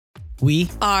We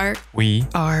are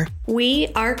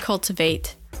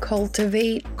Cultivate.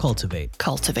 Cultivate. cultivate.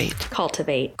 Cultivate.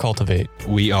 Cultivate. Cultivate.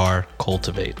 We are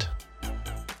Cultivate.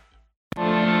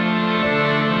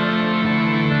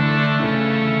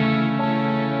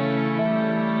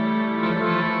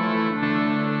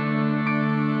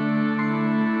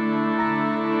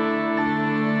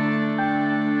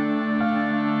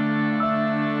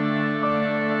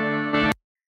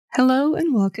 Hello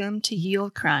and welcome to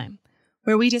Yield Crime,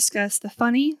 where we discuss the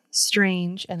funny,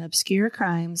 strange, and obscure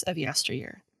crimes of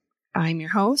yesteryear. I'm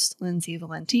your host, Lindsay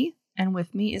Valenti, and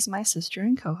with me is my sister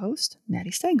and co-host,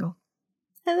 Maddie Stengel.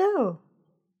 Hello.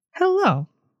 Hello.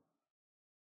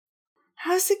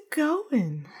 How's it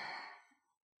going?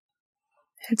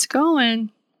 It's going.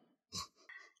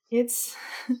 It's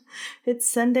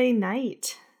Sunday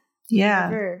night. Yeah.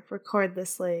 We never record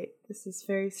this late. This is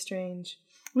very strange.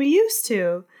 We used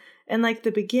to, in like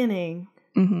the beginning,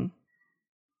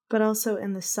 but also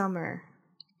in the summer.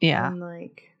 Yeah. When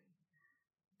like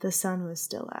the sun was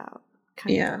still out,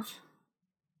 kind of.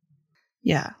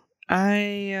 Yeah.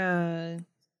 I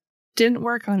didn't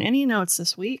work on any notes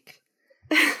this week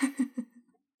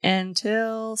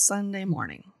until Sunday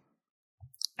morning.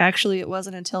 Actually, it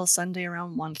wasn't until Sunday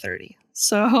around 1:30.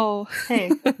 So,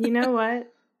 Hey, you know what?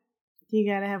 You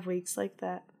gotta have weeks like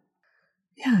that.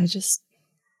 Yeah, I just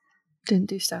didn't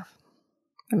do stuff.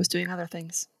 I was doing other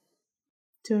things.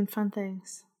 Doing fun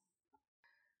things.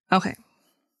 Okay.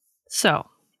 So,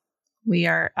 we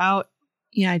are out.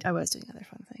 Yeah, I was doing other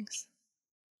fun things.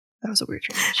 That was a weird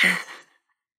transition.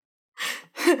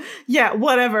 Yeah,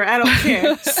 whatever. I don't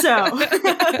care.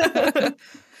 So.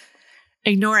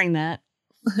 Ignoring that.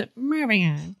 Moving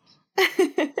on.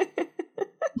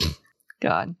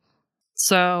 God.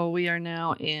 So, we are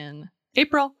now in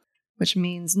April, which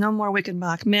means no more Wicked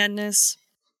Mock Madness.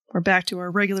 We're back to our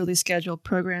regularly scheduled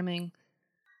programming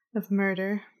Of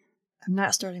murder. I'm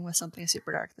not starting with something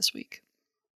super dark this week.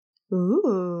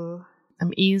 Ooh.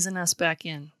 I'm easing us back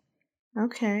in.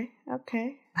 Okay.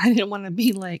 I didn't want to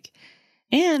be like,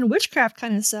 and witchcraft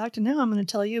kind of sucked, and now I'm going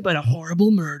to tell you about a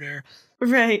horrible murder.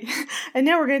 Right. And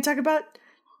now we're going to talk about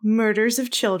murders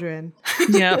of children.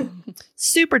 Yep.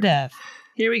 Super death.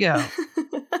 Here we go.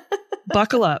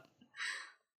 Buckle up.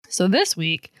 So this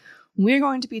week, we're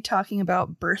going to be talking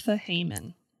about Bertha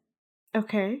Hayman.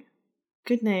 Okay.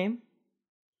 Good name.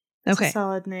 Okay. It's a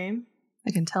solid name.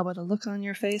 I can tell by the look on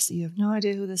your face that you have no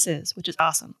idea who this is, which is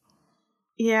awesome.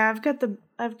 Yeah, I've got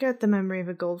the memory of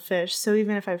a goldfish, so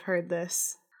even if I've heard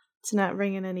this, it's not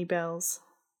ringing any bells.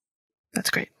 That's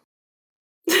great.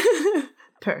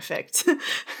 Perfect.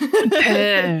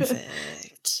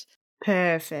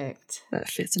 Perfect. That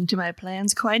fits into my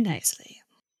plans quite nicely.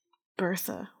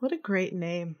 Bertha. What a great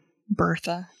name.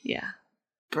 Bertha. Yeah.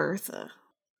 Bertha.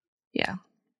 Yeah.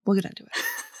 We'll get into it.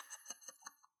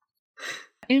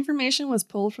 Information was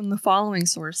pulled from the following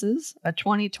sources: a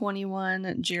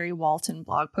 2021 Jerry Walton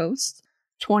blog post,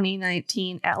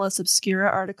 2019 Atlas Obscura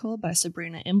article by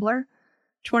Sabrina Imbler,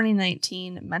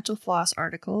 2019 Mental Floss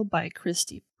article by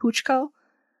Christy Puchko,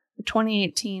 the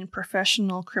 2018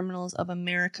 Professional Criminals of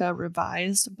America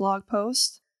revised blog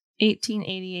post,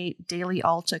 1888 Daily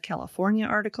Alta California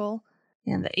article,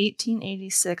 and the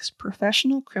 1886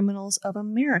 Professional Criminals of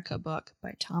America book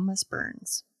by Thomas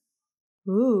Burns.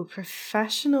 Ooh,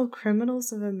 Professional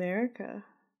Criminals of America.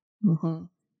 Mm-hmm.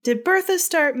 Did Bertha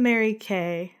start Mary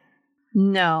Kay?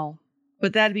 No,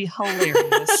 but that'd be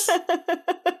hilarious.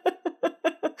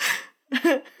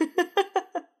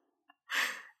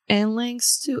 And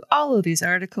links to all of these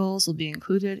articles will be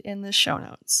included in the show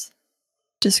notes.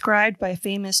 Described by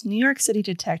famous New York City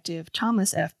detective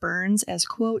Thomas F. Burns as,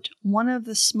 quote, one of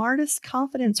the smartest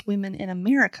confidence women in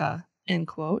America, end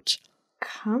quote.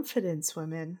 Confidence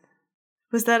women?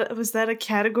 Was that a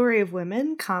category of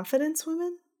women? Confidence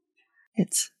women?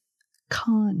 It's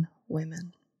con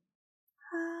women.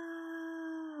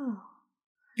 Oh.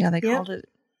 Yeah, they called it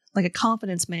like a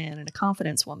confidence man and a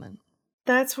confidence woman.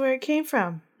 That's where it came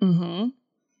from. Mm-hmm.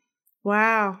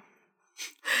 Wow.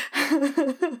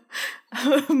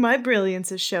 My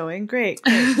brilliance is showing. Great.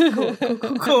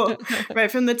 Cool. Right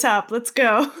from the top. Let's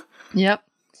go. Yep.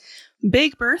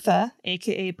 Big Bertha,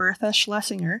 a.k.a. Bertha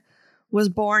Schlesinger, was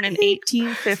born in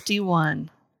 1851.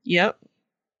 Yep.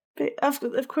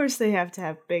 Of course they have to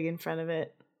have big in front of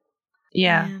it.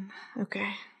 Yeah. Man.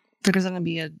 Okay. There's going to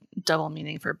be a double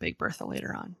meaning for Big Bertha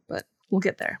later on, but we'll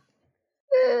get there.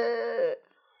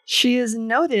 She is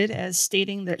noted as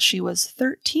stating that she was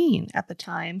 13 at the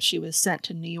time she was sent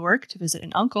to New York to visit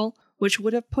an uncle, which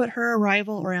would have put her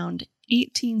arrival around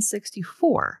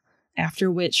 1864,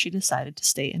 after which she decided to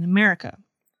stay in America.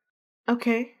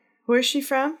 Okay. Where's she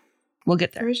from? We'll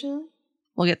get there. Originally?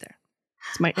 We'll get there.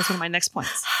 It's one of my next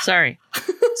points. Sorry.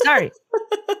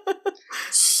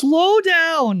 Slow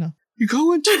down. You're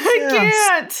going too fast. I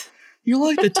can't. You're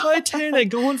like the Titanic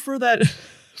going for that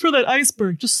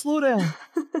iceberg. Just slow down.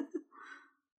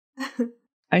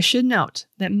 I should note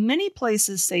that many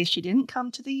places say she didn't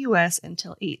come to the U.S.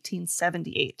 until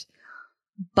 1878.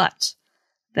 But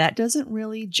that doesn't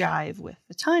really jive with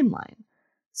the timeline.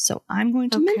 So I'm going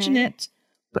to mention it,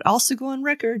 but also go on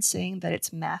record saying that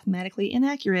it's mathematically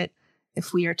inaccurate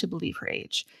if we are to believe her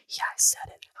age. Yeah, I said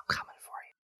it. I'm coming for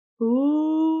you.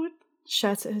 Ooh,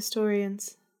 shots at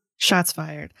historians. Shots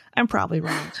fired. I'm probably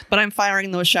wrong, but I'm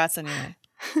firing those shots anyway.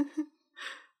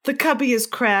 The cubby is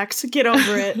cracked. Get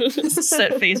over it.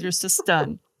 Set phasers to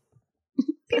stun.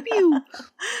 Pew pew.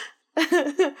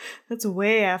 That's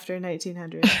way after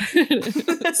 1900.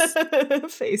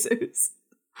 Phasers.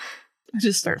 I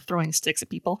just start throwing sticks at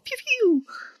people. Pew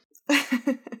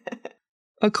pew.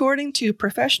 According to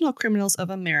Professional Criminals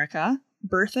of America,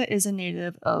 Bertha is a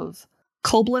native of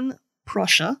Koblenz,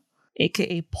 Prussia,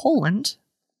 aka Poland.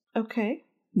 Okay.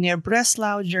 Near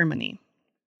Breslau, Germany.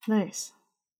 Nice.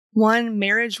 One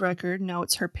marriage record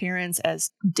notes her parents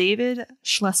as David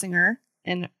Schlesinger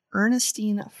and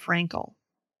Ernestine Frankel.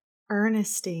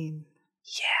 Ernestine.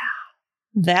 Yeah.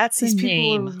 That's These a people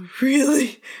name. are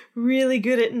really, really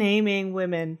good at naming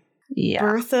women. Yeah.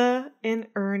 Bertha and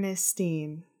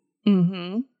Ernestine.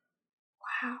 Mm-hmm.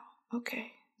 Wow.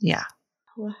 Okay. Yeah.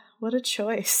 What a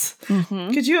choice.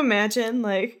 Mm-hmm. Could you imagine,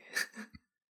 like,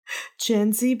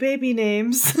 Gen Z baby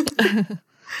names?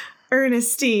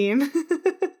 Ernestine.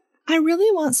 I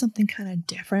really want something kind of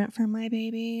different for my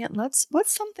baby. What's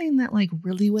something that like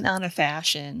really went out of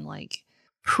fashion, like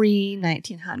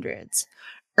pre-1900s?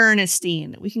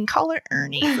 Ernestine. We can call her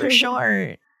Ernie for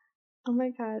short. Oh my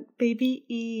god. Baby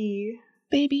E.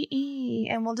 Baby E.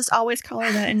 And we'll just always call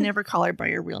her that and never call her by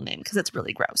her real name because it's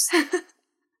really gross.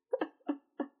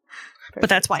 But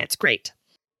that's why it's great.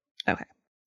 Okay.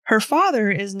 Her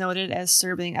father is noted as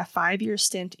serving a 5-year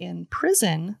stint in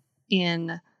prison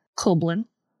in Koblenz.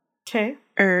 Okay.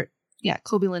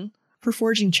 Koblenz for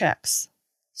forging checks.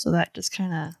 So that just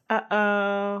kind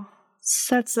of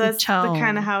sets the tone. The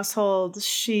kind of household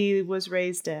she was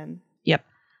raised in. Yep.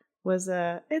 Was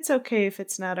it's okay if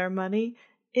it's not our money.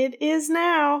 It is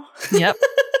now. Yep.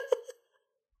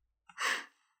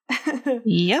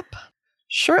 Yep.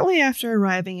 Shortly after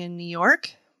arriving in New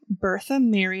York, Bertha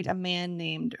married a man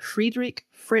named Friedrich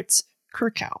Fritz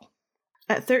Kirchhoff.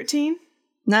 At 13?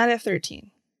 Not at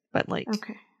 13, but like a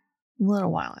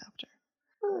little while after.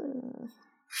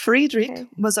 Friedrich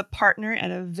was a partner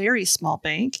at a very small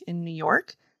bank in New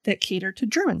York that catered to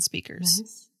German speakers.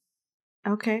 Nice.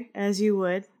 Okay, as you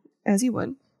would. As you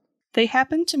would. They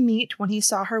happened to meet when he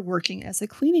saw her working as a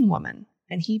cleaning woman,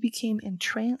 and he became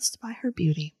entranced by her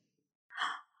beauty.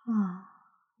 Oh,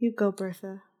 you go,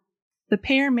 Bertha. The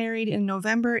pair married in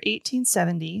November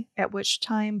 1870, at which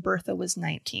time Bertha was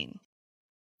 19.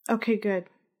 Okay, good.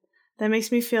 That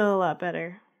makes me feel a lot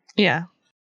better. Yeah.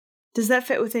 Does that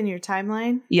fit within your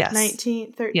timeline? Yes.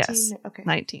 19, 13? Yes. Okay.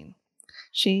 19.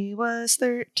 She was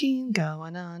 13,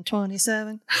 going on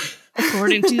 27,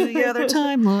 according to the other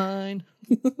timeline.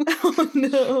 Oh,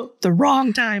 no. The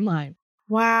wrong timeline.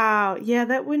 Wow. Yeah,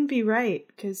 that wouldn't be right,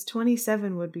 because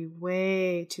 27 would be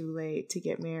way too late to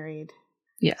get married.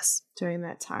 Yes. During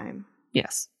that time.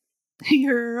 Yes.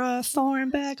 You're a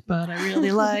thornback, but I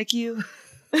really like you.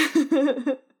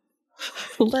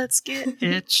 Let's get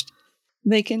hitched.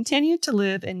 They continued to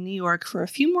live in New York for a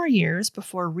few more years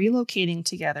before relocating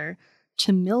together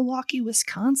to Milwaukee,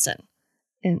 Wisconsin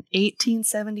in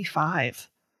 1875.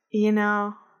 You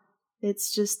know,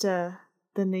 it's just the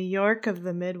New York of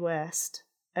the Midwest,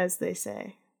 as they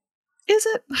say. Is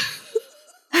it?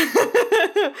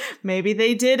 Maybe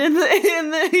they did in the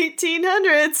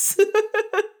 1800s.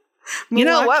 You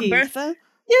know what, Bertha?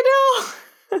 You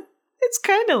know, it's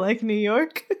kind of like New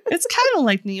York. It's kind of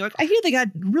like New York. I hear they got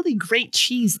really great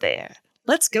cheese there.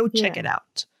 Let's go check it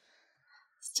out.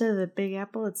 Instead of the Big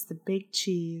Apple, it's the Big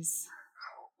Cheese.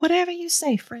 Whatever you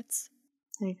say, Fritz.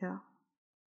 There you go.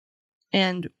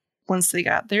 And once they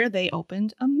got there, they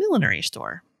opened a millinery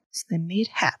store. So they made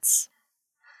hats.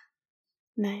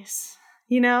 Nice.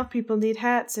 You know, people need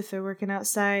hats if they're working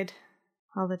outside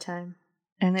all the time.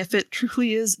 And if it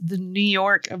truly is the New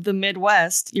York of the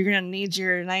Midwest, you're going to need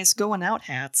your nice going out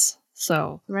hats.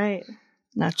 So, right.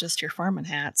 Not just your farming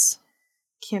hats.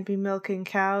 Can't be milking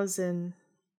cows in,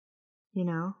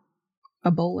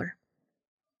 a bowler.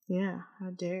 Yeah, how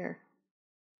dare.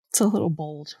 It's a little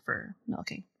bold for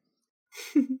milking.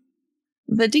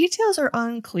 The details are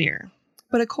unclear,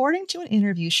 But according to an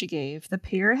interview she gave, the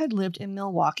pair had lived in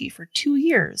Milwaukee for 2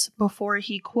 years before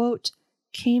he, quote,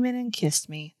 came in and kissed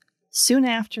me. Soon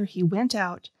after, he went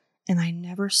out, and I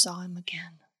never saw him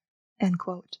again, end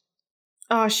quote.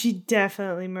 Oh, she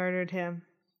definitely murdered him.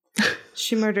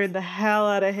 She murdered the hell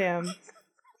out of him.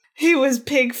 He was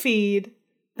pig feed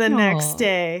the next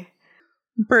day.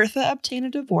 Bertha obtained a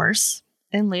divorce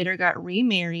and later got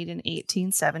remarried in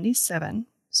 1877,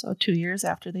 so 2 years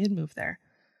after they had moved there,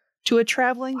 to a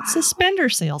traveling suspender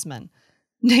salesman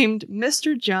named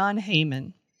Mr. John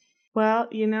Heyman. Well,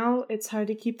 you know, it's hard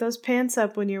to keep those pants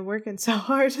up when you're working so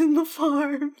hard in the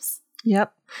farms.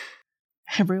 Yep.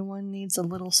 Everyone needs a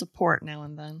little support now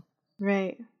and then.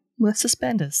 Right. With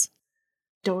suspenders.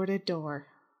 Door to door.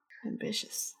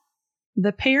 Ambitious.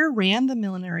 The pair ran the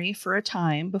millinery for a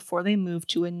time before they moved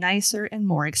to a nicer and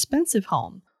more expensive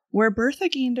home, where Bertha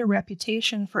gained a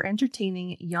reputation for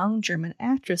entertaining young German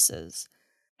actresses,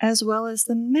 as well as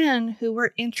the men who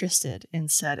were interested in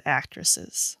said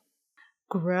actresses.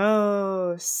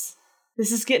 Gross.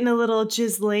 This is getting a little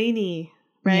Ghislaine-y,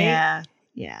 right?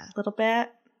 Yeah. A little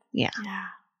bit? Yeah. Yeah.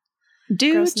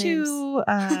 Due Gross to,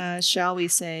 shall we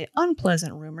say,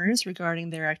 unpleasant rumors regarding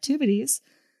their activities,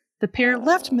 the pair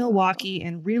left Milwaukee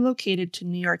and relocated to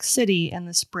New York City in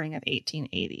the spring of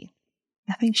 1880.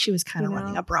 I think she was kind of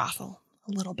running a brothel.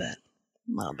 A little bit.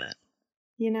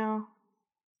 You know,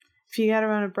 if you gotta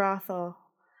run a brothel,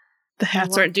 the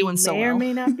hats aren't doing so well. May or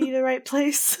may not be the right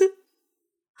place.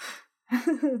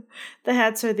 The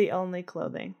hats are the only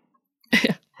clothing.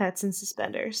 Hats and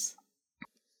suspenders.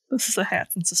 This is a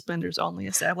hats and suspenders only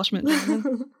establishment.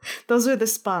 Those are the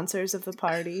sponsors of the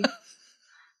party.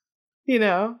 You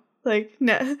know, like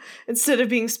instead of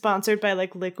being sponsored by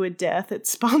like Liquid Death, it's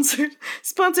sponsored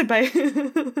by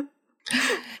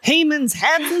Heyman's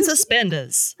Hats and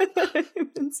Suspenders.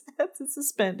 Heyman's Hats and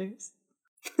Suspenders.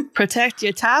 Protect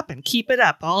your top and keep it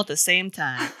up all at the same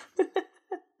time.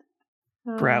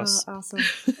 Gross. Awesome.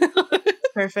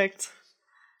 Perfect.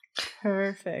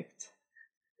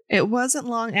 It wasn't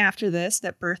long after this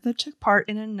that Bertha took part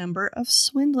in a number of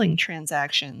swindling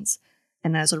transactions,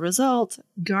 and as a result,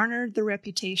 garnered the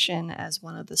reputation as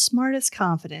one of the smartest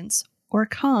confidence, or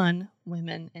con,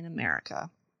 women in America.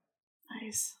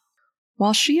 Nice.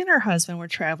 While she and her husband were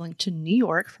traveling to New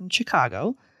York from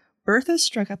Chicago, Bertha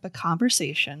struck up a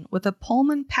conversation with a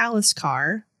Pullman Palace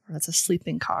car, or that's a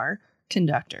sleeping car,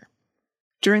 conductor.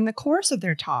 During the course of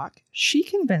their talk, she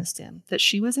convinced him that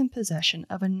she was in possession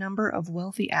of a number of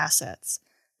wealthy assets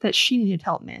that she needed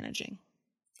help managing.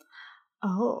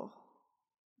 Oh.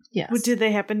 Yes. Well, did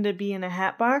they happen to be in a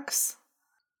hat box?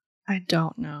 I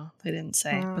don't know. They didn't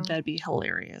say, but that'd be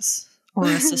hilarious. Or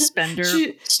a suspender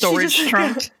storage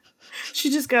trunk.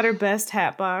 She just got her best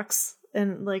hat box,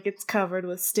 and like it's covered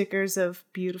with stickers of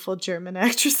beautiful German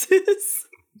actresses.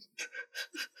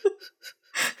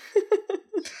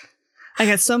 I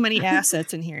got so many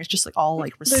assets in here. It's just like all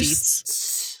like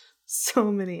receipts.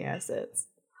 So many assets.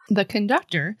 The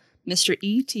conductor, Mr.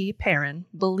 E.T. Perrin,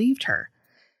 believed her,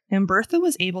 and Bertha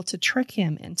was able to trick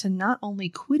him into not only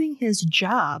quitting his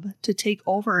job to take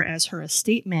over as her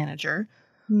estate manager.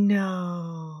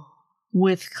 No.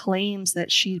 With claims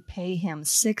that she'd pay him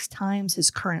 6 times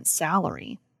his current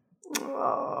salary.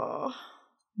 Oh.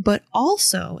 But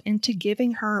also into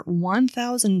giving her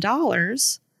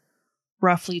 $1,000,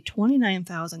 roughly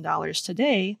 $29,000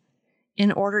 today,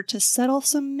 in order to settle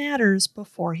some matters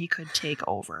before he could take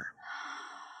over.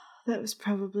 That was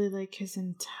probably like his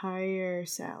entire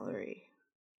salary.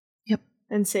 Yep.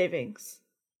 And savings.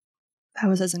 That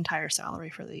was his entire salary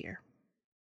for the year.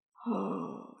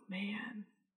 Oh, man.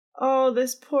 Oh,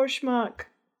 this poor schmuck.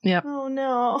 Yep. Oh,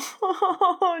 no.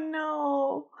 Oh,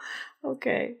 no.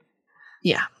 Okay.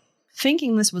 Yeah.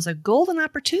 Thinking this was a golden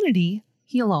opportunity,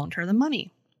 he loaned her the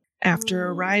money. After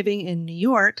arriving in New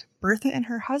York, Bertha and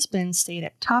her husband stayed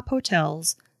at top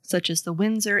hotels, such as the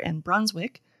Windsor and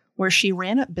Brunswick, where she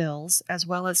ran up bills as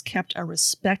well as kept a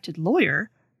respected lawyer,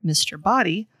 Mr.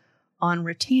 Body, on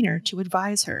retainer to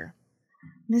advise her.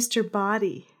 Mr.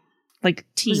 Body? Like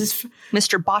T.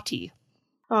 Mr. Body.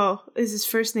 Oh, is his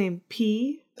first name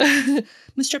P?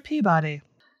 Mr. Peabody.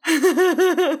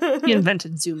 He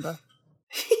invented Zumba.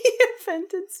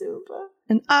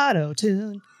 An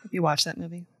auto-tune. Have you watched that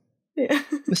movie? Yeah.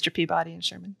 Mr. Peabody and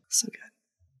Sherman. So good.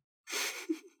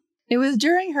 It was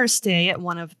during her stay at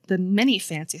one of the many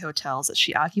fancy hotels that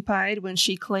she occupied when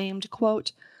she claimed,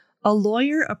 quote, "A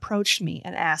lawyer approached me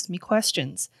and asked me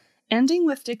questions, ending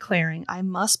with declaring I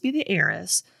must be the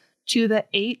heiress to the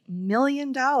 $8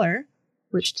 million,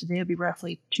 which today would be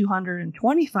roughly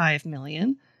 $225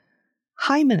 million,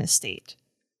 Hyman estate.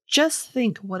 Just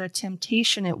think what a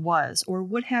temptation it was or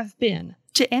would have been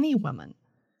to any woman.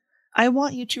 I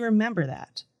want you to remember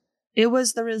that. It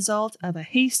was the result of a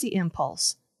hasty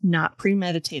impulse, not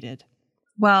premeditated.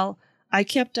 Well, I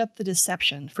kept up the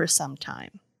deception for some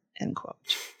time." End quote.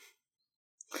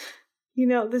 You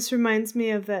know, this reminds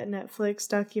me of that Netflix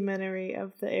documentary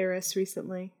of the heiress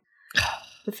recently.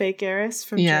 The fake heiress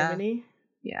from Germany.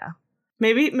 Yeah.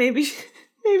 Maybe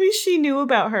she knew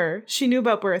about her. She knew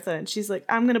about Bertha, and she's like,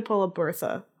 I'm going to pull a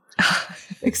Bertha.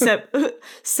 Except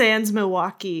sans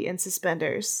Milwaukee and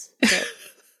suspenders. But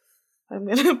I'm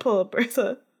going to pull a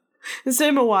Bertha. Instead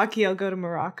of Milwaukee, I'll go to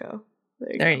Morocco.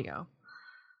 There you go.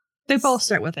 They both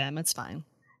start with M. It's fine.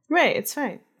 Right, it's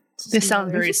fine. They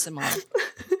sound very similar.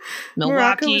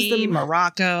 Milwaukee,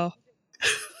 Morocco.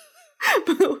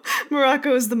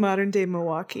 Morocco is the modern day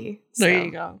Milwaukee. So. There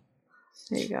you go.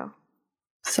 There you go.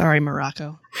 Sorry,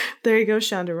 Morocco. There you go,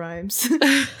 Shonda Rhimes.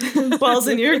 Balls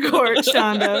in your court,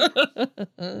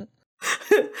 Shonda.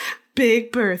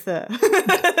 Big Bertha.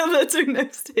 That's her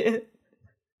next hit.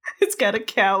 It's got a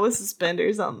cow with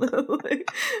suspenders on the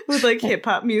with hip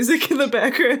hop music in the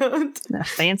background. A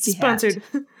fancy hat.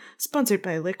 Sponsored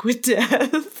by Liquid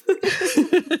Death.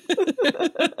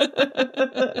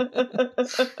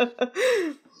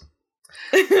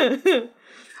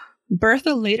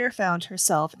 Bertha later found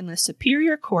herself in the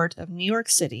Superior Court of New York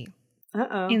City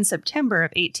in September of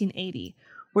 1880,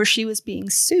 where she was being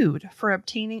sued for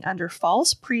obtaining under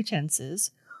false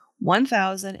pretenses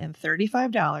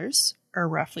 $1,035, or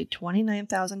roughly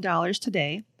 $29,000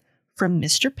 today, from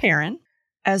Mr. Perrin,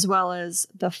 as well as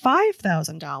the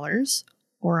 $5,000,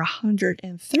 or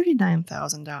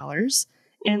 $139,000,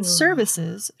 and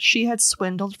services she had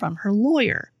swindled from her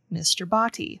lawyer, Mr.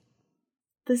 Botti.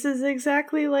 This is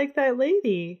exactly like that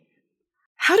lady.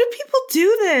 How do people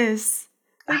do this?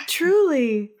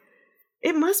 Truly.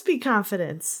 It must be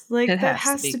confidence. That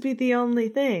has to be the only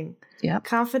thing. Yep.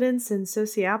 Confidence and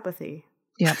sociopathy.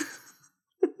 Yep.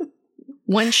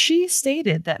 When she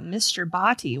stated that Mr.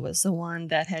 Botti was the one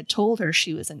that had told her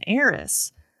she was an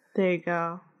heiress. There you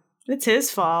go. It's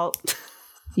his fault.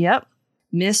 Yep.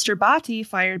 Mr. Botti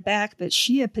fired back that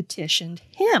she had petitioned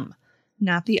him,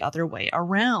 not the other way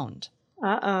around.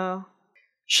 Uh-oh.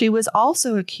 She was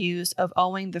also accused of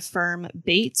owing the firm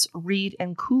Bates, Reed,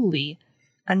 and Cooley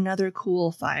another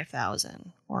cool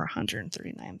 $5,000, or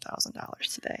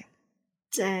 $139,000 today.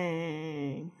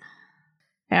 Dang.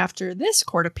 After this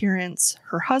court appearance,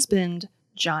 her husband,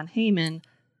 John Heyman,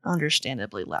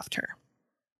 understandably left her.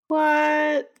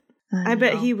 What? I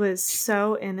bet he was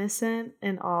so innocent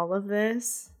in all of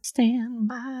this. Stand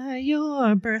by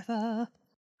your Bertha.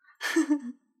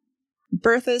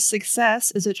 Bertha's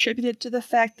success is attributed to the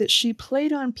fact that she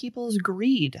played on people's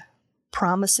greed,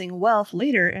 promising wealth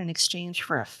later in exchange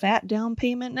for a fat down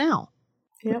payment now.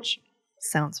 Yep. Which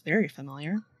sounds very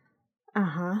familiar.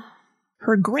 Uh-huh.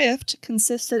 Her grift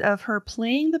consisted of her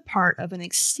playing the part of an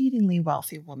exceedingly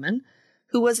wealthy woman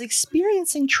who was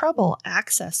experiencing trouble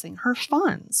accessing her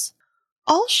funds.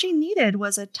 All she needed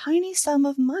was a tiny sum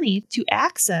of money to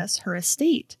access her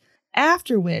estate,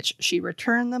 after which she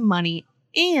returned the money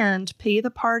and pay the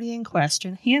party in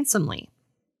question handsomely.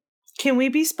 Can we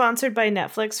be sponsored by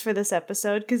Netflix for this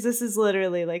episode? Because this is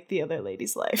literally like the other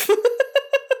lady's life.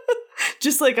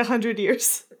 Just 100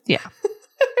 years. Yeah.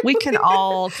 We can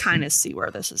all kind of see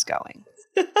where this is going.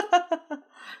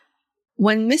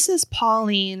 When Mrs.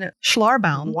 Pauline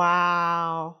Schlarbaum,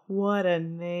 wow, what a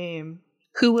name,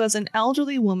 who was an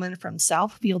elderly woman from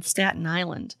Southfield, Staten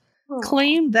Island,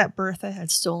 claimed that Bertha had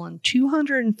stolen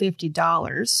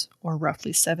 $250, or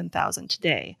roughly $7,000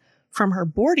 today, from her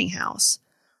boarding house,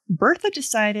 Bertha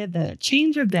decided that a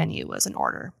change of venue was in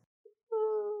order.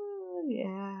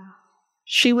 Yeah.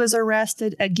 She was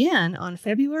arrested again on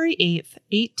February 8th,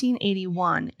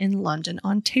 1881 in London,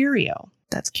 Ontario.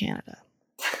 That's Canada.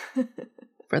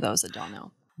 For those that don't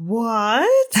know.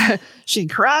 What? She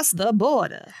crossed the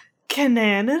border.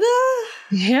 Canada?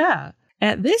 Yeah.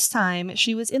 At this time,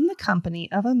 she was in the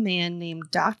company of a man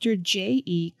named Dr.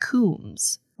 J.E.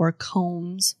 Coombs, or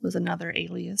Combs was another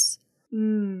alias.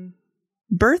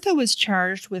 Bertha was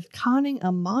charged with conning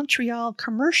a Montreal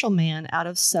commercial man out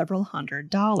of several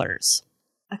 $100s.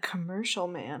 A commercial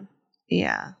man?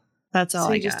 Yeah, that's all I got.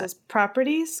 So he just does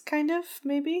properties, kind of,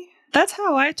 maybe? That's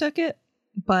how I took it,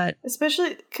 but...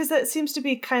 Especially because that seems to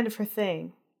be kind of her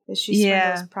thing, is she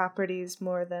swindles properties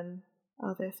more than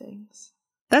other things.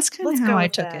 That's kind of how I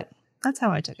took it. That's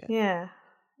how I took it. Yeah,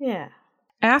 yeah.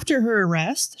 After her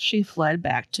arrest, she fled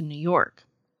back to New York.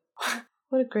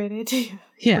 What a great idea.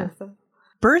 Yeah.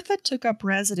 Bertha took up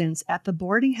residence at the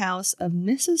boarding house of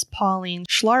Mrs. Pauline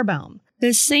Schlarbaum,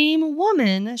 the same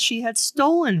woman she had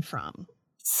stolen from.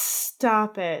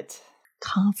 Stop it.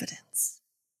 Confidence.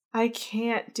 I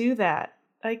can't do that.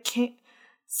 I can't.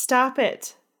 Stop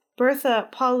it. Bertha,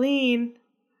 Pauline.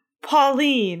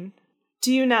 Pauline,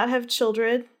 do you not have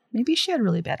children? Maybe she had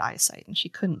really bad eyesight and she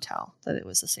couldn't tell that it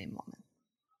was the same woman.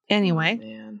 Anyway,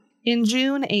 in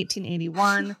June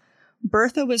 1881,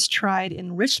 Bertha was tried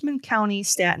in Richmond County,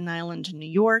 Staten Island, New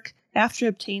York, after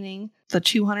obtaining the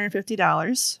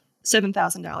 $250,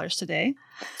 $7,000 today,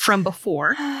 from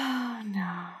before,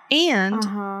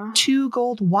 and 2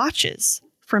 gold watches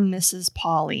from Mrs.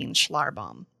 Pauline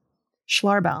Schlarbaum.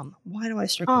 Schlarbaum. Why do I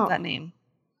struggle with that name?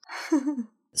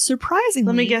 Surprisingly...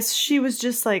 Let me guess, she was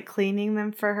just like cleaning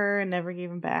them for her and never gave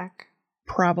them back?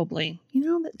 Probably. You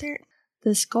know,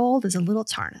 this gold is a little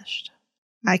tarnished.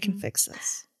 I can fix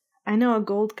this. I know a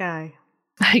gold guy.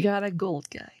 I got a gold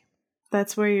guy.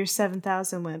 That's where your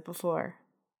 7,000 went before.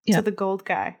 Yep. To the gold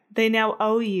guy. They now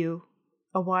owe you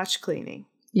a watch cleaning.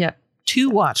 Yep. 2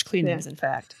 watch cleanings, in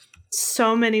fact.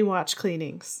 So many watch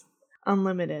cleanings.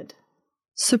 Unlimited.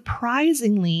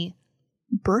 Surprisingly,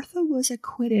 Bertha was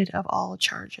acquitted of all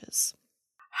charges.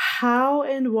 How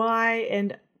and why?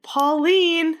 And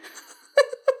Pauline!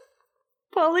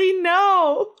 Pauline,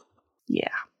 no! Yeah.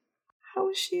 How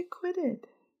was she acquitted?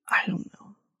 I don't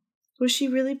know. Was she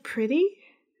really pretty?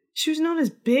 She was known as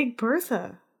Big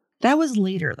Bertha. That was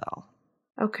later, though.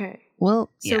 Okay. Well,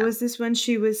 So was this when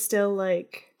she was still,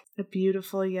 like, a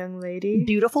beautiful young lady?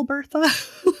 Beautiful Bertha?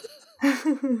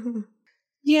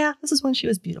 Yeah, this is when she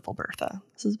was beautiful Bertha.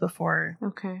 This is before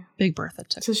Big Bertha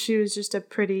took. So she was just a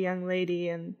pretty young lady,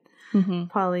 and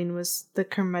Pauline was the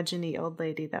curmudgeon-y old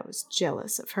lady that was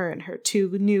jealous of her and her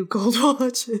 2 new gold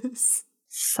watches.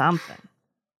 Something.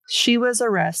 She was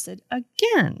arrested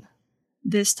again,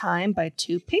 this time by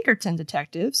 2 Pinkerton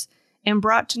detectives, and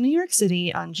brought to New York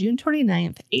City on June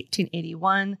 29th,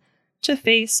 1881, to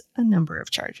face a number of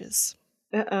charges.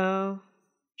 Uh-oh.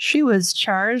 She was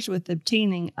charged with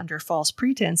obtaining, under false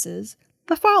pretenses,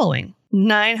 the following: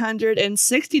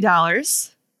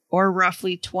 $960, or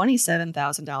roughly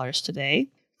 $27,000 today,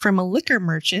 from a liquor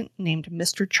merchant named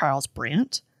Mr. Charles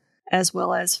Brandt, as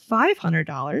well as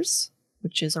 $500,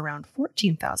 which is around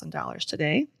 $14,000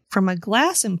 today, from a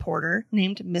glass importer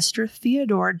named Mr.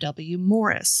 Theodore W.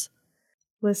 Morris.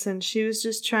 Listen, she was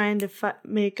just trying to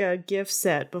make a gift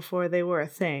set before they were a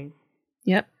thing.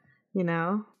 Yep. You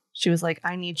know? She was like,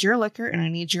 I need your liquor and I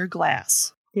need your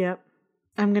glass. Yep.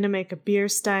 I'm going to make a beer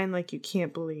stein like you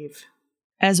can't believe.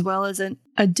 As well as an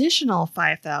additional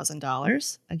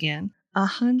 $5,000, again,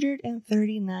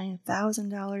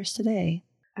 $139,000 today,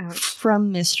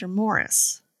 from Mr.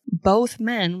 Morris. Both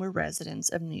men were residents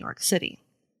of New York City.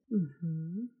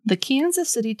 Mm-hmm. The Kansas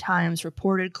City Times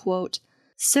reported, quote,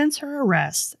 "Since her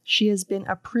arrest, she has been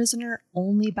a prisoner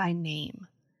only by name.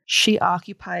 She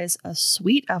occupies a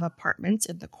suite of apartments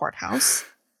in the courthouse,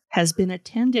 has been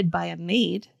attended by a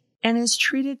maid, and is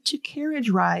treated to carriage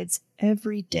rides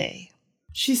every day."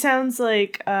 She sounds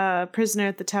like a prisoner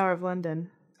at the Tower of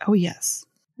London. Oh, yes.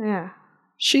 Yeah.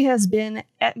 She has been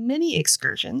at many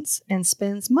excursions and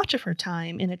spends much of her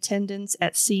time in attendance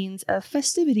at scenes of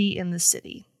festivity in the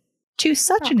city. To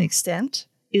such an extent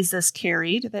is this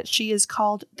carried that she is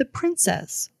called the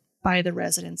Princess by the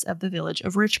residents of the village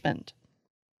of Richmond.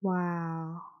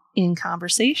 Wow. In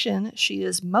conversation, she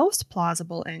is most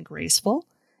plausible and graceful,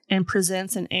 and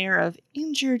presents an air of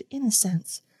injured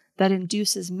innocence that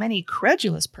induces many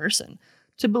credulous person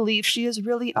to believe she is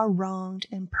really a wronged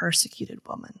and persecuted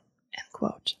woman. End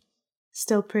quote.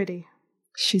 Still pretty.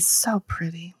 She's so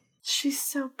pretty. She's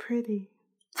so pretty.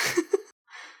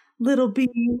 Little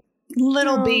bee.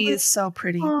 Little Bee is so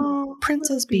pretty. Oh,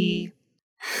 Princess Bee.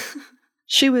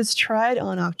 She was tried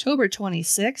on October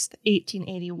 26th,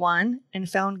 1881, and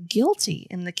found guilty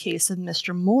in the case of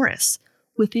Mr. Morris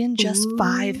within just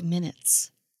 5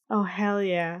 minutes. Oh, hell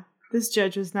yeah. This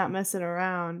judge was not messing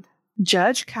around.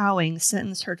 Judge Cowing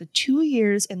sentenced her to 2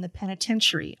 years in the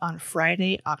penitentiary on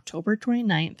Friday, October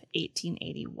 29th,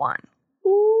 1881.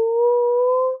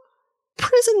 Ooh.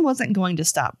 Prison wasn't going to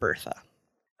stop Bertha.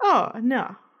 Oh,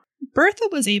 no. Bertha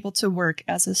was able to work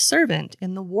as a servant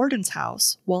in the warden's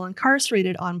house while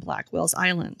incarcerated on Blackwell's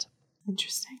Island.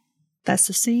 Interesting. That's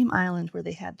the same island where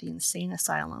they had the insane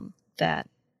asylum that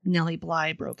Nellie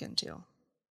Bly broke into.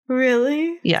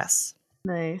 Really? Yes.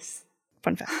 Nice.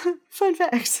 Fun fact. Fun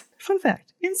fact. Fun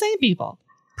fact. Insane people.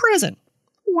 Prison.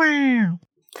 Wow.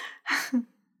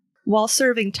 While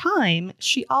serving time,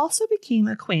 she also became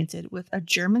acquainted with a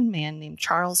German man named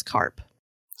Charles Karp.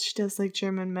 She does like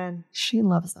German men. She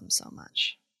loves them so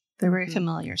much. They're very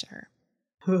familiar to her.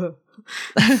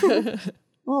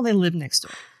 Well, they live next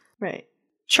door. Right.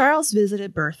 Charles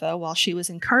visited Bertha while she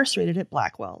was incarcerated at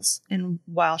Blackwell's, and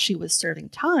while she was serving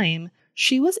time,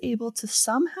 she was able to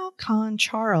somehow con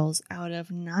Charles out of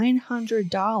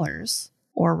 $900,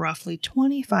 or roughly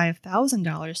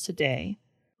 $25,000 today,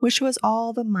 which was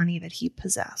all the money that he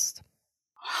possessed.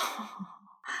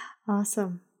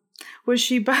 Awesome. Was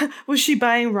she buying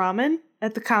ramen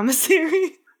at the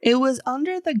commissary? It was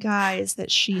under the guise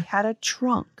that she had a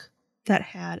trunk that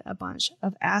had a bunch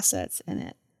of assets in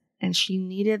it, and she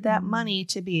needed that money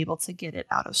to be able to get it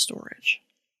out of storage.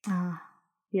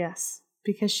 Yes,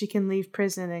 because she can leave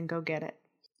prison and go get it.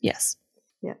 Yes.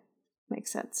 Yep,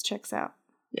 makes sense. Checks out.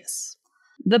 Yes.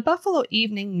 The Buffalo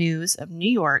Evening News of New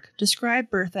York described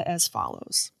Bertha as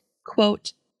follows.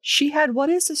 Quote, "She had what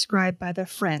is described by the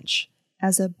French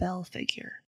as a belle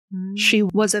figure. She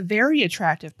was a very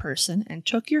attractive person and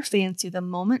took your fancy the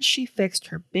moment she fixed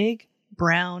her big,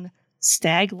 brown,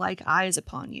 stag-like eyes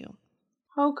upon you."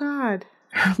 Oh, God.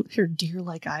 Her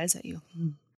deer-like eyes at you.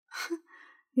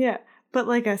 Yeah, but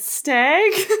like a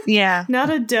stag? Yeah. Not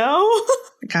a doe?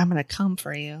 Like, I'm going to come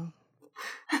for you.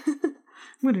 I'm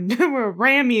gonna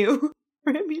ram you.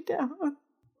 Ram you down. I'm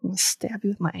going to stab you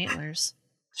with my antlers.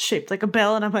 Shaped like a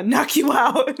bell, and I'm gonna knock you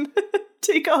out.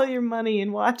 Take all your money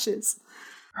and watches.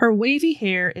 Her wavy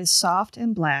hair is soft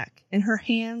and black, and her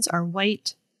hands are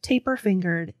white,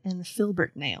 taper-fingered, and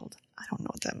filbert-nailed. I don't know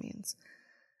what that means.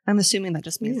 I'm assuming that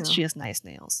just means she has nice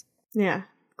nails. Yeah,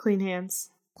 clean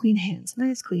hands. Clean hands.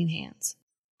 Nice clean hands.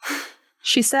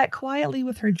 She sat quietly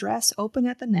with her dress open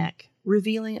at the neck,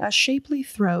 revealing a shapely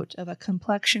throat of a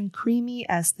complexion creamy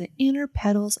as the inner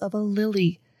petals of a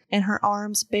lily, and her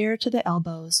arms bare to the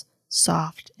elbows,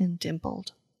 soft and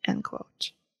dimpled. End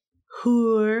quote.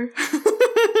 Whore.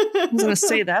 I was going to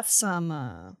say, that's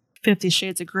some 50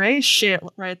 Shades of Grey shit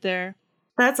right there.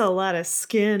 That's a lot of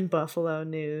skin, Buffalo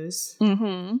News.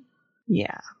 Mm-hmm.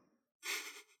 Yeah.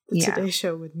 The Today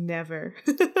Show would never.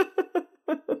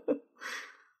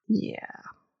 Yeah.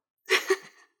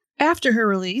 After her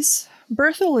release,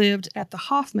 Bertha lived at the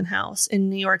Hoffman House in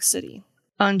New York City.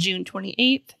 On June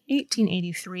 28,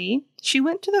 1883, she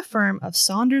went to the firm of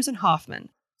Saunders and Hoffman,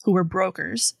 who were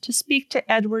brokers, to speak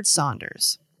to Edward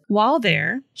Saunders. While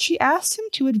there, she asked him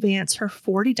to advance her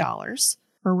 $40,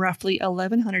 or roughly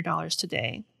 $1,100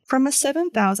 today, from a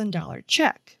 $7,000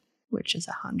 check, which is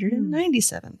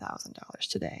 $197,000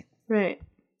 today. Right.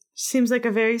 Seems like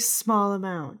a very small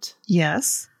amount.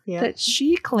 Yes. Yeah. That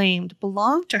she claimed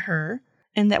belonged to her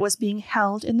and that was being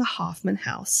held in the Hoffman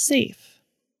House safe.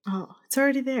 Oh, it's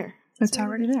already there. It's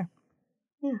already there.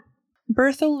 Yeah.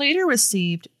 Bertha later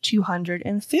received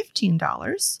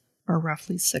 $215, or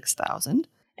roughly $6,000,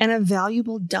 and a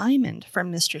valuable diamond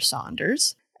from Mr.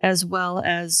 Saunders, as well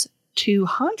as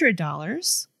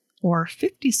 $200, or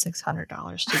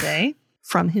 $5,600 today,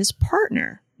 from his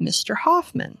partner, Mr.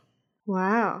 Hoffman.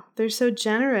 Wow, they're so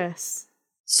generous.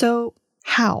 So,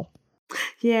 how?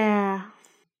 Yeah.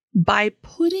 By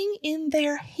putting in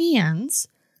their hands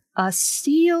a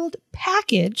sealed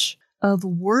package of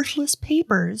worthless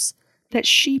papers that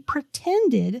she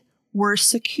pretended were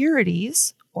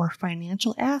securities or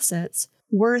financial assets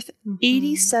worth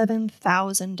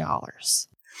 $87,000.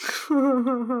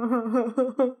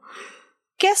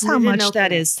 Guess how much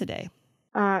that is today?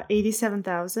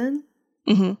 87,000?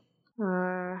 Mm-hmm.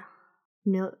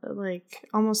 Like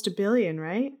almost $1 billion,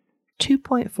 right?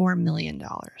 $2.4 million.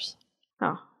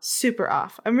 Oh, super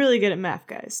off. I'm really good at math,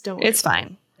 guys. Don't worry. It's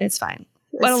fine. It's fine.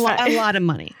 But a lot of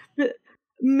money.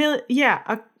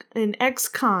 An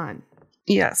ex-con.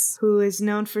 Yes. Who is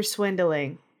known for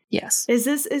swindling. Yes. Is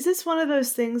this one of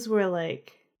those things where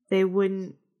like they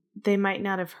might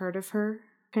not have heard of her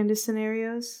kind of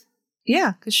scenarios?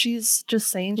 Yeah, because she's just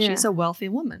saying she's a wealthy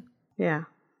woman. Yeah.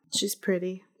 She's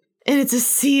pretty. And it's a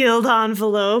sealed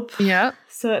envelope. Yep.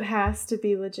 So it has to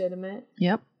be legitimate.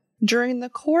 Yep. During the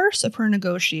course of her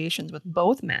negotiations with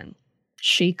both men,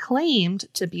 she claimed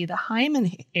to be the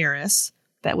Hyman heiress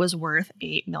that was worth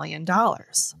 $8 million. There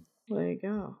you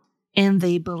go. And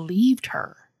they believed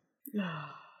her.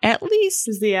 At least...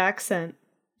 Is the accent.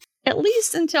 At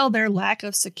least until their lack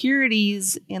of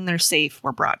securities in their safe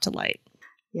were brought to light.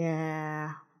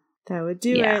 Yeah. That would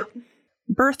do it.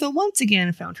 Bertha once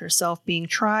again found herself being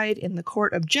tried in the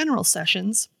Court of General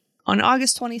Sessions on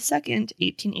August 22nd,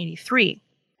 1883.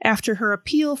 After her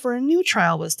appeal for a new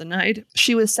trial was denied,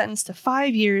 she was sentenced to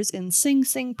 5 years in Sing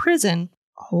Sing prison.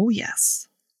 Oh, yes.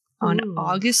 On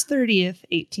August 30th,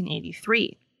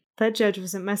 1883. That judge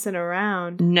wasn't messing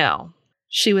around. No.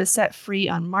 She was set free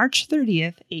on March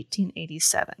 30th,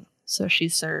 1887. So she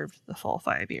served the full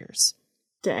 5 years.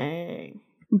 Dang.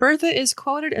 Bertha is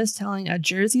quoted as telling a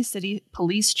Jersey City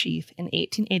police chief in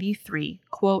 1883,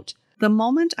 quote, "The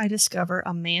moment I discover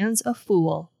a man's a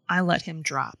fool, I let him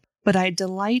drop. but I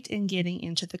delight in getting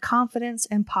into the confidence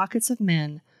and pockets of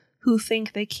men who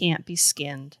think they can't be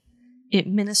skinned. It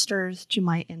ministers to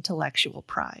my intellectual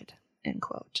pride. End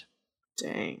quote.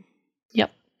 Dang.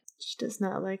 Yep. She does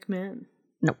not like men.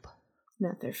 Nope.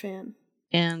 Not their fan.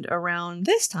 And around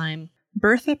this time,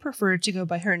 Bertha preferred to go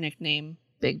by her nickname,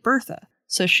 Big Bertha,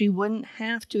 so she wouldn't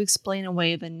have to explain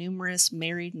away the numerous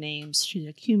married names she'd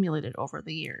accumulated over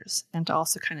the years, and to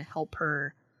also kind of help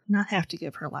her not have to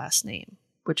give her last name,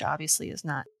 which obviously is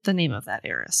not the name of that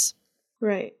heiress.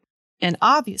 Right. And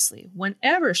obviously,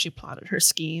 whenever she plotted her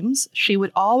schemes, she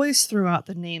would always throw out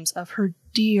the names of her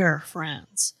dear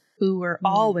friends, who were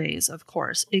always, of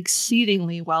course,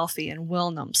 exceedingly wealthy and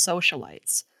well-known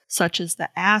socialites, such as the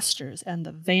Astors and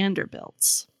the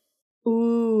Vanderbilts.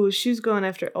 Ooh, she's going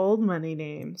after old money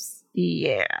names.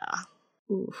 Yeah.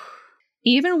 Oof.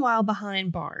 Even while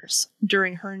behind bars,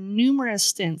 during her numerous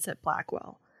stints at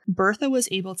Blackwell, Bertha was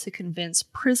able to convince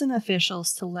prison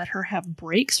officials to let her have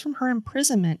breaks from her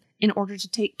imprisonment in order to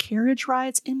take carriage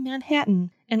rides in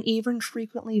Manhattan and even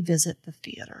frequently visit the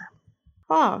theater.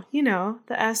 Oh,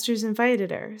 the Astors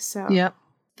invited her, so... Yep.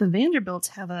 The Vanderbilts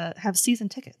have season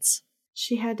tickets.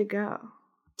 She had to go.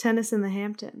 Tennis in the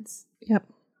Hamptons. Yep.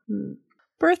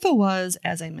 Bertha was,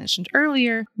 as I mentioned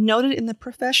earlier, noted in the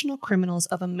Professional Criminals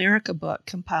of America book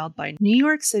compiled by New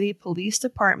York City Police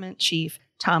Department Chief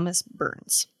Thomas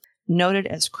Burns. Noted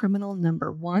as criminal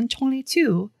number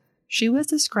 122, she was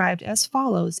described as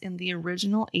follows in the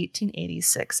original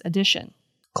 1886 edition.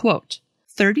 Quote,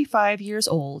 35 years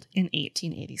old in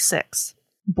 1886.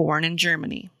 Born in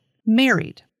Germany.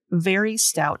 Married. Very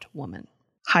stout woman.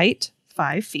 Height,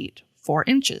 5 feet, 4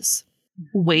 inches.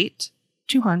 Weight,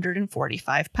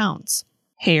 245 pounds.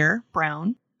 Hair,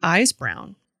 brown. Eyes,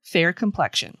 brown. Fair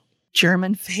complexion.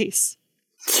 German face.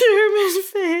 German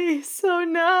face. Oh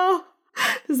no.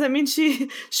 Does that mean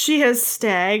she has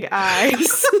stag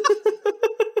eyes?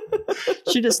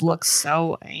 She just looks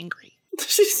so angry.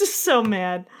 She's just so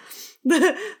mad.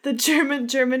 The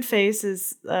German face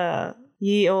is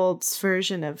ye olde's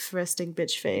version of resting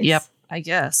bitch face. Yep, I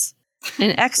guess.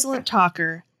 An excellent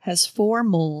talker, has 4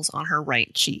 moles on her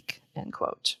right cheek. End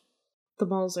quote. The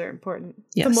moles are important.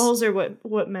 Yes. The moles are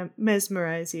what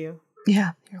mesmerize you.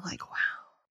 Yeah, you're like, wow.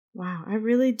 Wow, I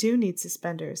really do need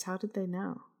suspenders. How did they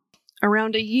know?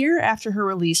 Around a year after her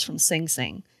release from Sing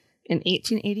Sing, in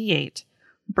 1888,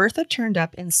 Bertha turned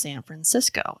up in San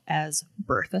Francisco as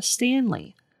Bertha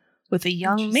Stanley, with a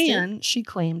young man she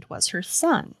claimed was her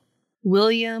son,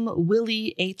 William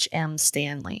Willie H.M.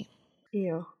 Stanley.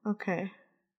 Ew, okay.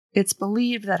 It's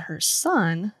believed that her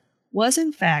son was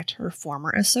in fact her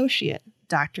former associate,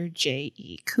 Dr.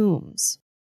 J.E. Coombs.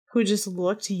 Who just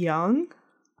looked young?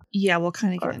 Yeah, we'll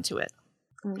kind of get into it.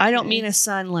 Okay. I don't mean a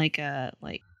son like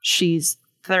she's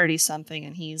 30-something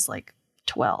and he's like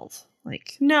 12.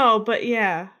 No, but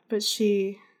yeah. But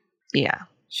she's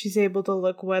able to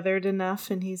look weathered enough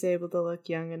and he's able to look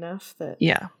young enough that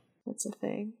that's a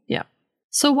thing. Yeah.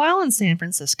 So while in San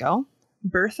Francisco,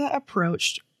 Bertha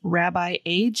approached Rabbi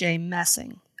A.J.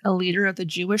 Messing, a leader of the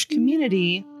Jewish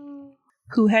community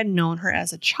who had known her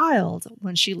as a child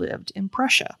when she lived in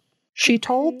Prussia. She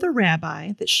told the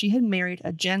rabbi that she had married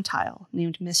a Gentile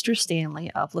named Mr.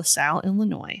 Stanley of LaSalle,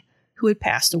 Illinois, who had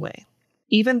passed away.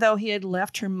 Even though he had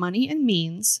left her money and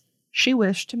means, she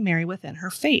wished to marry within her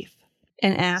faith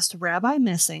and asked Rabbi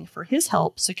Messing for his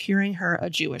help securing her a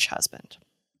Jewish husband.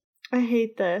 I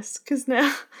hate this, because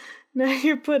now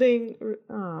you're putting...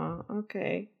 Oh,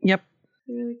 okay. Yep.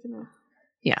 You're really gonna...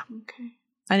 Yeah. Okay.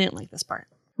 I didn't like this part.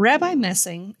 Rabbi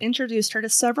Messing introduced her to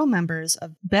several members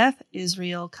of Beth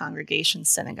Israel Congregation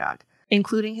Synagogue,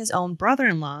 including his own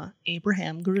brother-in-law,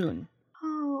 Abraham Grun.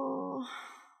 Oh.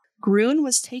 Grun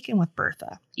was taken with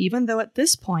Bertha, even though at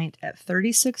this point, at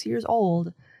 36 years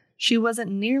old, she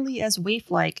wasn't nearly as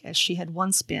waif-like as she had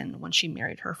once been when she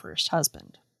married her first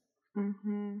husband.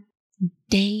 Mm-hmm.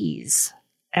 Days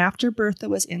after Bertha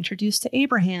was introduced to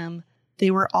Abraham, they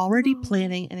were already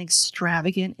planning an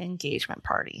extravagant engagement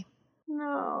party.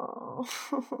 No.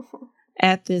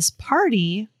 At this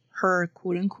party, her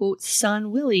quote-unquote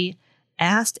son Willie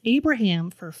asked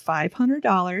Abraham for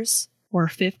 $500 or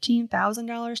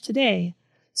 $15,000 today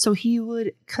so he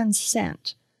would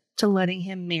consent to letting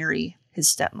him marry his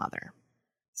stepmother.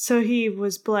 So he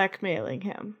was blackmailing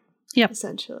him. Yep.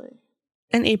 Essentially.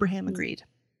 And Abraham agreed.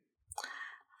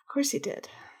 Of course he did.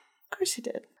 Of course he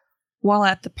did. While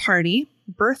at the party,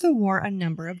 Bertha wore a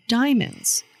number of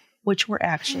diamonds, which were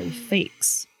actually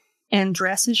fakes, and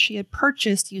dresses she had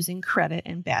purchased using credit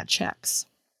and bad checks.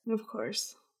 Of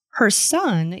course. Her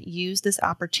son used this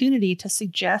opportunity to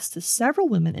suggest to several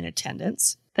women in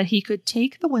attendance, that he could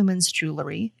take the women's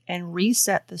jewelry and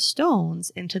reset the stones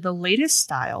into the latest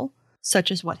style,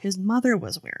 such as what his mother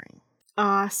was wearing.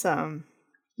 Awesome.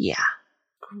 Yeah.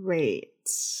 Great.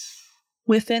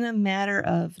 Within a matter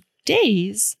of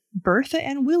days, Bertha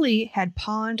and Willie had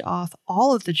pawned off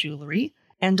all of the jewelry,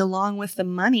 and along with the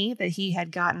money that he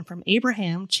had gotten from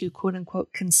Abraham to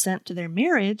quote-unquote consent to their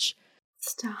marriage,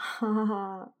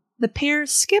 Stop. the pair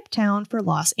skipped town for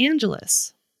Los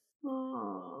Angeles.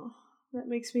 Oh, that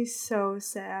makes me so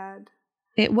sad.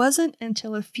 It wasn't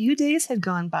until a few days had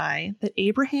gone by that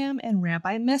Abraham and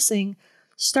Rabbi Messing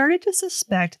started to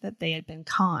suspect that they had been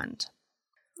conned.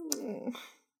 Mm.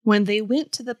 When they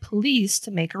went to the police to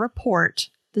make a report,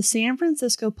 the San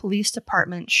Francisco Police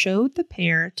Department showed the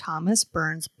pair Thomas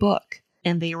Burns' book,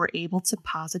 and they were able to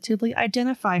positively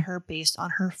identify her based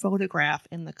on her photograph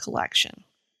in the collection.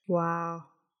 Wow.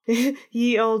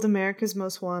 Ye old America's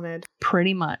Most Wanted.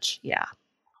 Pretty much, yeah.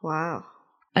 Wow.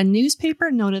 A newspaper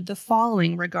noted the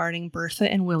following regarding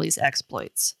Bertha and Willie's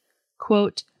exploits.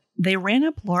 Quote, "They ran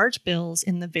up large bills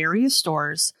in the various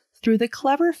stores through the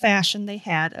clever fashion they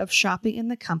had of shopping in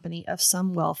the company of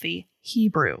some wealthy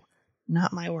Hebrew."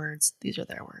 Not my words, these are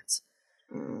their words.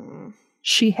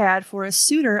 She had for a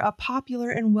suitor a popular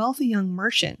and wealthy young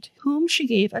merchant, whom she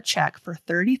gave a check for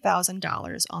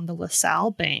 $30,000 on the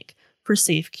LaSalle Bank for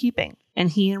safekeeping,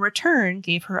 and he in return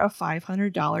gave her a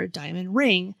 $500 diamond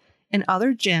ring and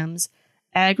other gems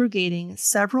aggregating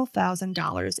several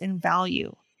 $1,000s in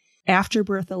value. After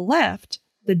Bertha left,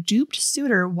 the duped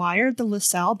suitor wired the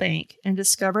LaSalle Bank and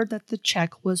discovered that the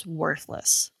check was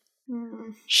worthless.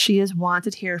 She is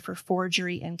wanted here for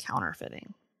forgery and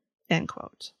counterfeiting. End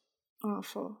quote.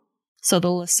 Awful. So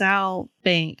the LaSalle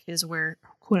Bank is where,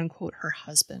 quote unquote, her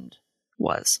husband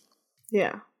was.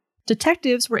 Yeah.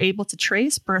 Detectives were able to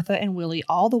trace Bertha and Willie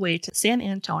all the way to San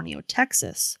Antonio,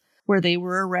 Texas, where they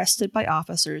were arrested by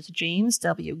officers James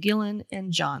W. Gillen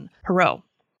and John Perot.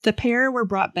 The pair were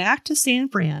brought back to San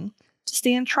Fran to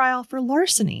stand trial for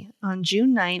larceny on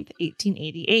June 9th,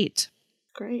 1888.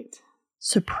 Great.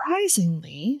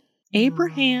 Surprisingly,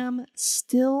 Abraham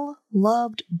still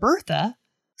loved Bertha,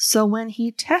 so when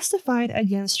he testified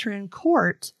against her in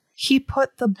court, he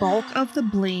put the bulk of the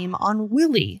blame on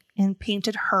Willie and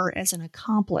painted her as an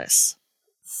accomplice.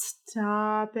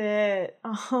 Stop it.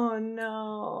 Oh,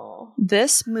 no.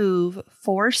 This move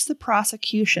forced the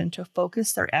prosecution to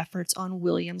focus their efforts on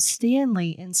William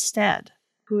Stanley instead.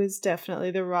 Who is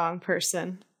definitely the wrong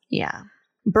person. Yeah.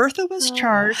 Bertha was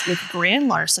charged with grand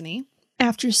larceny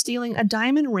after stealing a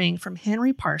diamond ring from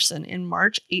Henry Parson in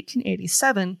March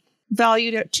 1887,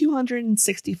 valued at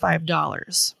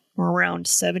 $265, or around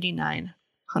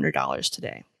 $7,900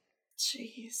 today.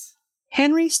 Jeez.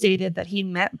 Henry stated that he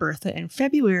met Bertha in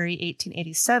February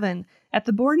 1887 at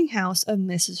the boarding house of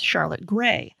Mrs. Charlotte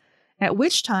Gray, at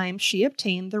which time she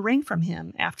obtained the ring from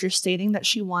him after stating that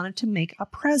she wanted to make a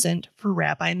present for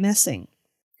Rabbi Messing.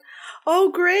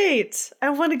 Oh, great. I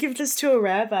want to give this to a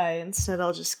rabbi. Instead,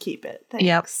 I'll just keep it. Thanks.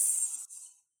 Yep.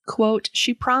 Quote,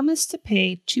 she promised to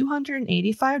pay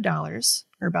 $285,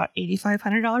 or about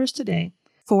 $8,500 today,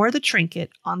 for the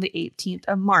trinket on the 18th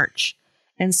of March,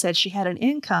 and said she had an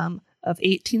income of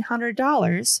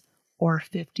 $1,800, or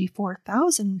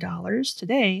 $54,000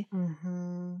 today,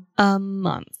 a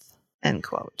month, end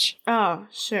quote. Oh,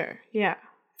 sure. Yeah.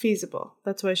 Feasible.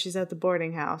 That's why she's at the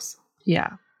boarding house.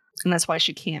 Yeah. And that's why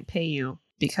she can't pay you,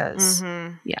 because,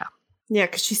 yeah. Yeah,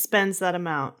 because she spends that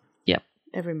amount. Yep.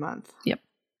 Every month. Yep.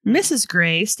 Mrs.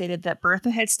 Gray stated that Bertha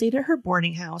had stayed at her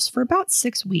boarding house for about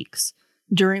 6 weeks,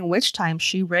 during which time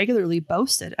she regularly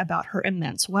boasted about her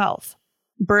immense wealth.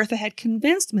 Bertha had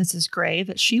convinced Mrs. Gray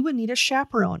that she would need a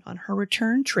chaperone on her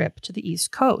return trip to the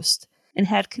East Coast, and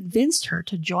had convinced her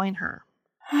to join her.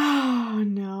 Oh,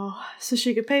 no. So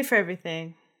she could pay for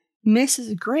everything.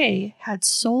 Mrs. Gray had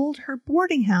sold her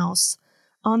boarding house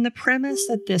on the premise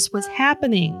that this was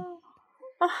happening.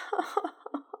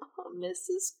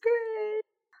 Mrs. Gray.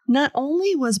 Not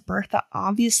only was Bertha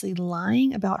obviously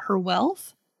lying about her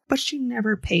wealth, but she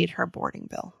never paid her boarding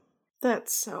bill.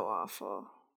 That's so awful.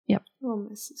 Yep. Oh,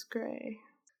 Mrs. Gray.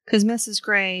 Because Mrs.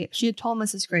 Gray, she had told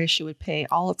Mrs. Gray she would pay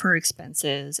all of her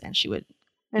expenses and she would,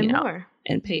 more.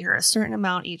 And pay her a certain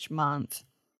amount each month.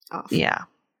 Awful. Yeah.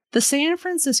 The San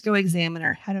Francisco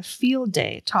Examiner had a field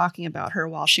day talking about her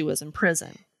while she was in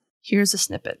prison. Here's a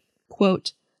snippet.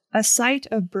 Quote, a sight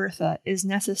of Bertha is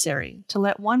necessary to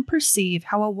let one perceive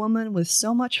how a woman with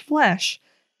so much flesh,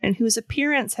 and whose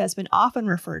appearance has been often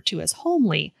referred to as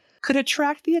homely, could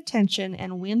attract the attention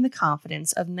and win the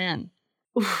confidence of men.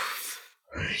 Oof.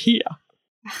 Yeah.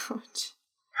 Ouch.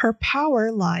 Her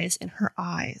power lies in her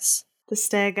eyes. The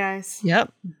stag eyes.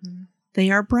 Yep.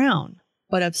 They are brown,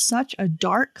 but of such a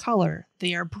dark color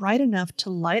they are bright enough to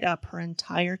light up her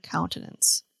entire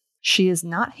countenance. She is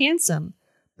not handsome,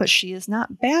 but she is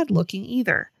not bad-looking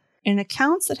either, and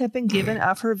accounts that have been given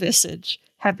of her visage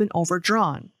have been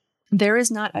overdrawn. There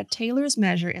is not a tailor's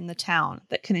measure in the town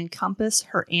that can encompass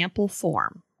her ample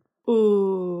form.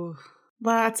 Ooh,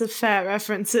 lots of fat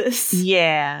references.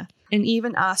 Yeah, and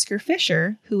even Oscar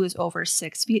Fisher, who is over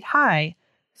 6 feet high,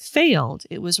 failed,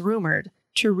 it was rumored,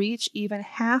 to reach even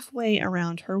halfway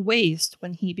around her waist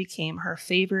when he became her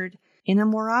favored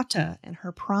inamorata and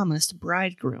her promised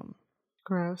bridegroom.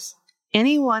 Gross.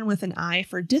 Anyone with an eye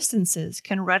for distances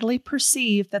can readily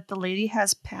perceive that the lady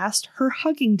has passed her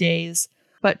hugging days,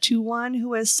 but to one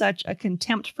who has such a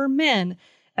contempt for men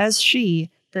as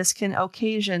she, this can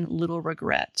occasion little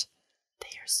regret.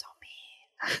 They are so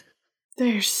mean.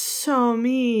 They're so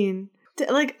mean.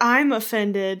 Like, I'm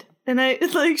offended. And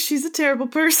she's a terrible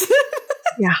person.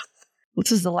 Yeah.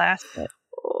 This is the last bit.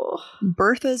 Oh.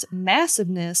 Bertha's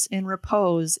massiveness in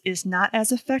repose is not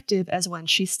as effective as when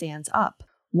she stands up.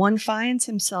 One finds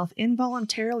himself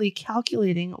involuntarily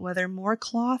calculating whether more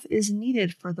cloth is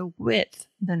needed for the width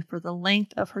than for the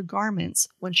length of her garments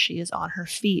when she is on her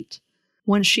feet.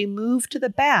 When she moved to the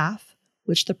bath,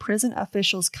 which the prison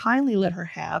officials kindly let her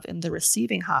have in the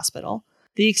receiving hospital,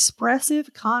 the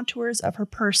expressive contours of her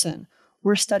person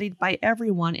were studied by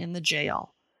everyone in the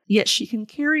jail. Yet she can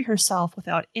carry herself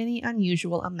without any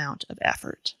unusual amount of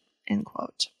effort. End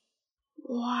quote.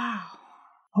 Wow.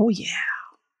 Oh, yeah.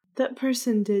 That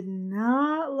person did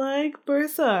not like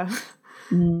Bertha.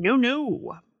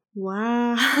 No.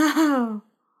 Wow.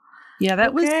 Yeah,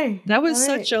 that was All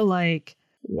such a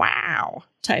wow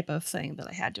type of thing that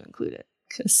I had to include it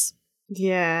because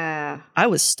yeah, I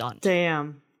was stunned.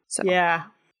 Damn. So, yeah.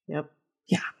 Yep.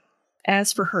 Yeah.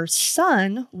 As for her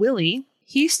son, Willie,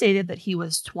 he stated that he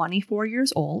was 24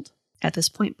 years old. At this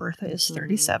point, Bertha is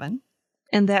 37.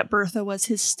 And that Bertha was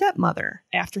his stepmother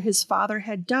after his father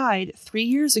had died 3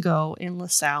 years ago in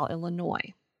LaSalle,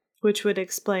 Illinois. Which would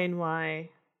explain why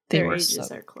their ages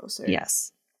are closer.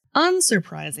 Yes.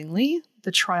 Unsurprisingly,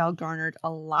 the trial garnered a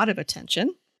lot of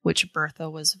attention, which Bertha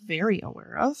was very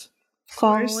aware of.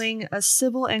 Following a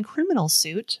civil and criminal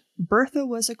suit, Bertha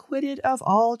was acquitted of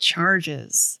all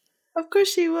charges. Of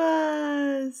course she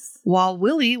was. While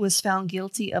Willie was found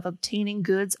guilty of obtaining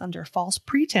goods under false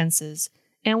pretenses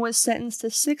and was sentenced to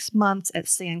 6 months at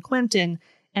San Quentin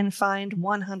and fined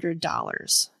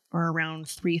 $100, or around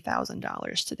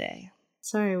 $3,000 today.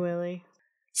 Sorry, Willie.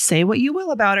 Say what you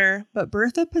will about her, but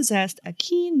Bertha possessed a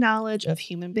keen knowledge of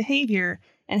human behavior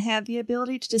and had the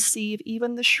ability to deceive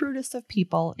even the shrewdest of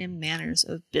people in matters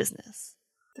of business.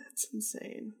 That's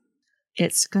insane.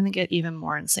 It's going to get even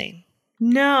more insane.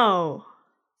 No.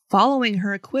 Following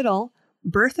her acquittal,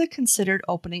 Bertha considered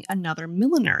opening another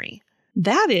millinery.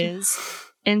 That is,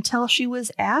 until she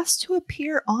was asked to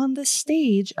appear on the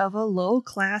stage of a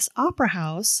low-class opera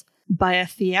house by a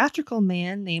theatrical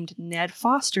man named Ned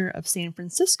Foster of San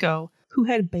Francisco, who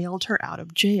had bailed her out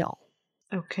of jail.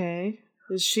 Okay.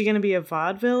 Is she going to be a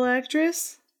vaudeville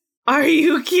actress? Are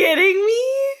you kidding me?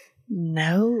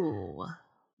 No.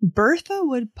 Bertha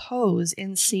would pose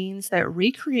in scenes that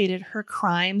recreated her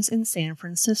crimes in San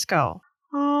Francisco.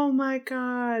 Oh my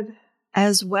God.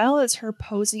 As well as her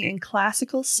posing in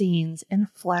classical scenes in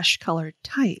flesh-colored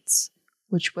tights,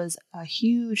 which was a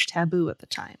huge taboo at the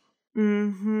time.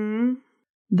 Mm-hmm.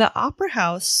 The opera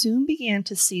house soon began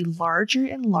to see larger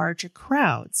and larger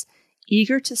crowds,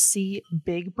 eager to see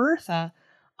Big Bertha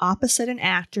opposite an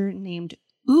actor named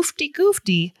Oofty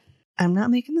Goofty. I'm not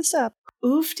making this up.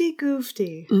 Oofty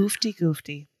Goofty. Oofty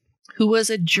Goofty, who was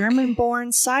a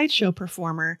German-born sideshow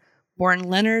performer born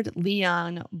Leonard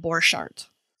Leon Borchardt.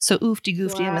 So Oofty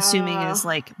Goofty, I'm assuming, is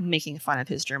making fun of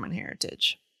his German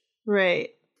heritage. Right.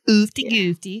 Oofty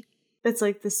Goofty. It's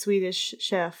like the Swedish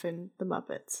chef in The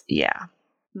Muppets. Yeah.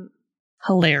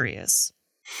 Hilarious.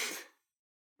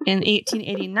 In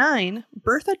 1889,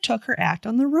 Bertha took her act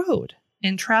on the road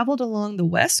and traveled along the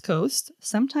West Coast,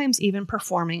 sometimes even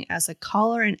performing as a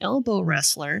collar and elbow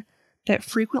wrestler that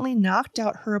frequently knocked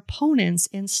out her opponents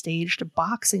in staged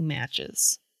boxing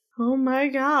matches. Oh my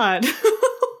God.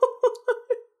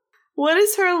 What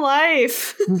is her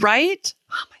life? Right?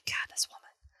 Oh my God, this woman.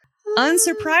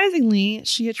 Unsurprisingly,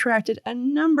 she attracted a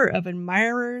number of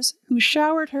admirers who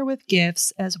showered her with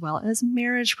gifts as well as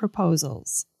marriage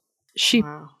proposals. She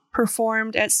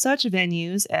performed at such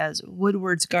venues as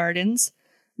Woodward's Gardens,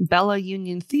 Bella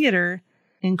Union Theater,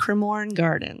 and Cremorne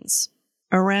Gardens.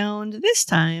 Around this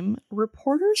time,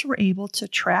 reporters were able to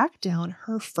track down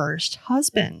her first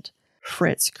husband,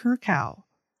 Fritz Kirchhoff.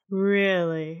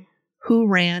 Really? Who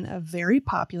ran a very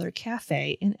popular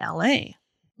cafe in L.A.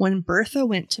 When Bertha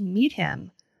went to meet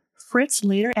him, Fritz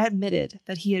later admitted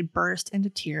that he had burst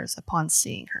into tears upon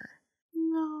seeing her.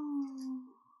 No.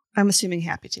 I'm assuming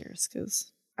happy tears,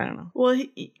 because I don't know. Well,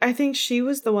 I think she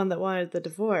was the one that wanted the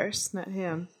divorce, not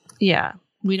him. Yeah,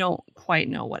 we don't quite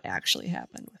know what actually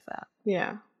happened with that.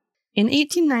 Yeah. In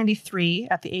 1893,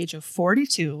 at the age of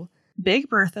 42, Big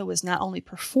Bertha was not only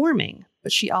performing,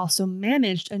 but she also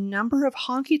managed a number of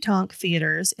honky-tonk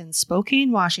theaters in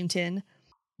Spokane, Washington.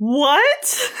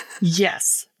 What?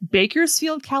 Yes,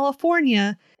 Bakersfield,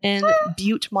 California, and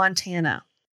Butte, Montana.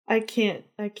 I can't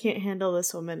handle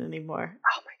this woman anymore.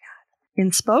 Oh my God.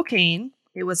 In Spokane,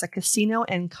 it was a casino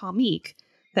and comique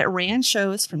that ran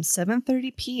shows from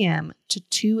 7:30 p.m. to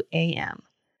 2 a.m.,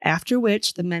 after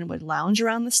which the men would lounge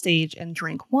around the stage and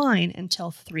drink wine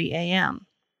until 3 a.m.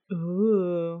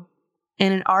 Ooh.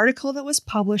 In an article that was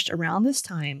published around this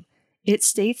time, it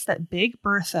states that Big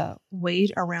Bertha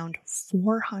weighed around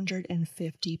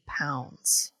 450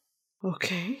 pounds.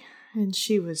 Okay. And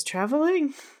she was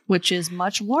traveling? Which is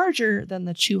much larger than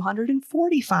the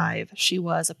 245 she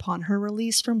was upon her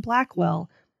release from Blackwell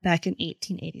back in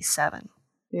 1887.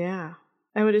 Yeah.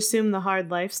 I would assume the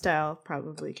hard lifestyle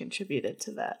probably contributed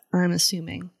to that. I'm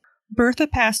assuming. Bertha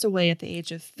passed away at the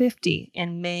age of 50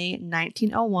 in May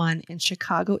 1901 in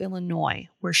Chicago, Illinois,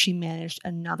 where she managed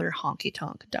another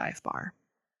honky-tonk dive bar.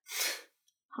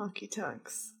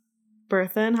 Honky-tonks.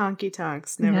 Bertha and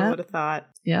honky-tonks. Never would have thought.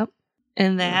 Yep.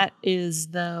 And that is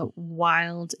the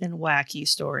wild and wacky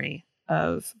story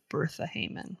of Bertha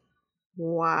Hayman.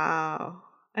 Wow.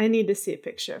 I need to see a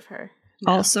picture of her.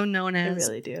 No, also known as I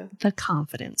really do. The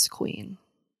Confidence Queen.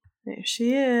 There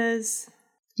she is.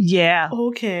 Yeah.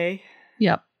 Okay.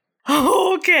 Yep.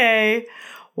 Okay.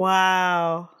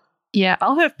 Wow. Yeah,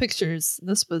 I'll have pictures.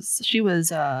 She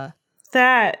was not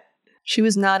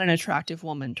an attractive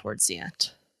woman towards the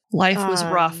end. Life was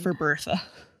rough for Bertha.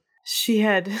 She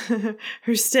had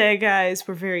her stag eyes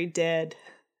were very dead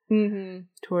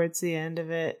towards the end of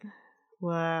it.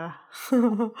 Wow.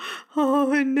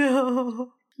 Oh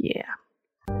no. Yeah.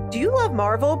 Do you love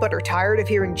Marvel but are tired of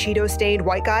hearing Cheeto-stained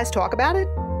white guys talk about it?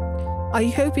 Are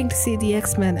you hoping to see the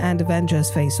X-Men and Avengers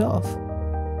face off?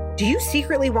 Do you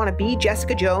secretly want to be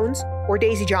Jessica Jones or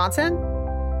Daisy Johnson?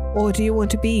 Or do you want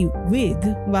to be with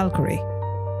Valkyrie?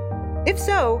 If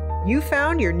so, you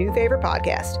found your new favorite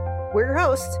podcast. We're your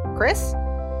hosts, Chris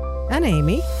and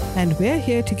Amy, and we're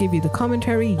here to give you the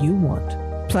commentary you want,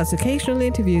 plus occasional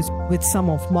interviews with some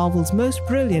of Marvel's most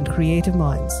brilliant creative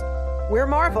minds. We're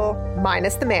Marvel,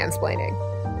 minus the mansplaining.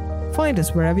 Find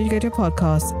us wherever you get your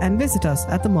podcasts and visit us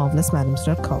at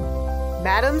themarvelousmadams.com.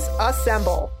 Madams,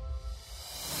 assemble.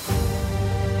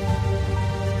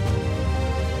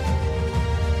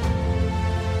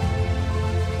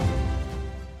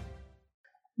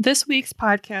 This week's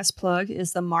podcast plug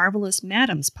is the Marvelous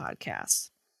Madams podcast.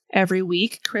 Every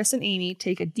week, Chris and Amy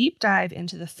take a deep dive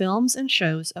into the films and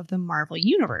shows of the Marvel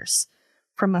Universe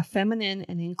from a feminine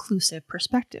and inclusive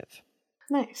perspective.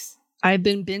 Nice. I've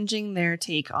been binging their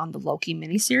take on the Loki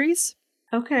miniseries.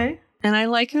 Okay. And I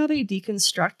like how they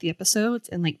deconstruct the episodes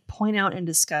and point out and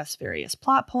discuss various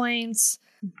plot points,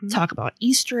 talk about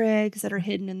Easter eggs that are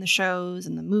hidden in the shows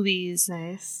and the movies.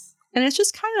 Nice. And it's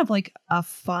just kind of like a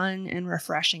fun and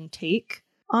refreshing take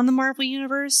on the Marvel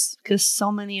Universe, because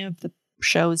so many of the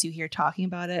shows you hear talking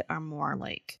about it are more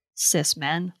like cis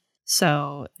men.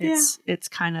 So it's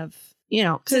kind of,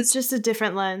 because it's just a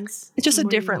different lens. It's just a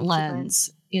different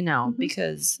lens,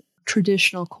 because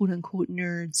traditional quote unquote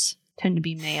nerds tend to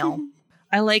be male.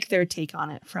 I like their take on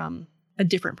it from a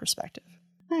different perspective.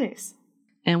 Nice.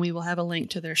 And we will have a link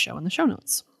to their show in the show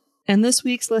notes. And this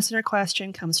week's listener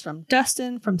question comes from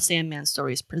Dustin from Sandman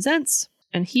Stories Presents.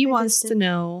 And he wants to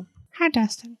know, hi,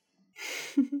 Dustin.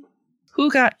 Who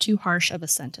got too harsh of a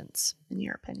sentence, in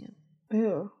your opinion?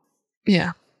 Ooh.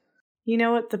 Yeah. You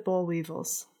know what? The boll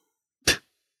weevils.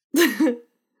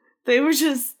 They were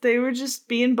just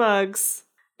being bugs.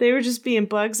 They were just being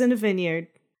bugs in a vineyard.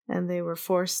 And they were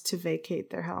forced to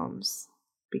vacate their homes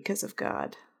because of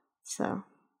God. So,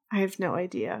 I have no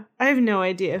idea. I have no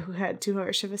idea who had too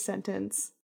harsh of a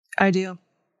sentence. I do.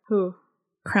 Who?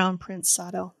 Crown Prince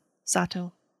Sato.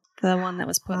 The one that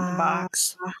was put in the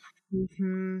box.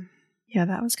 Mm-hmm. Yeah,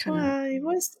 that was kind of...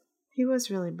 Well, he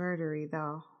was really murdery,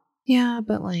 though. Yeah,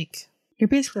 but you're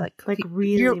basically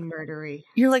really murdery.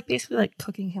 You're basically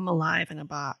cooking him alive in a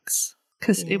box.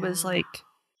 Because it was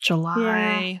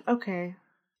July. Yeah, okay.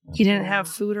 He didn't have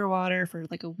food or water for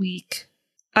a week.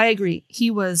 I agree. He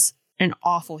was an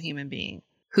awful human being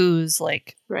whose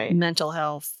mental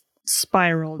health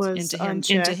spiraled into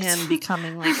him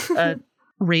becoming a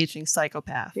raging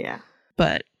psychopath. Yeah.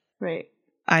 But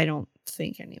I don't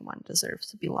think anyone deserves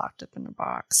to be locked up in a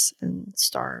box and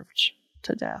starved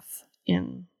to death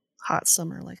in hot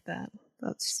summer like that.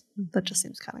 That just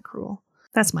seems kind of cruel.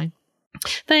 That's mine.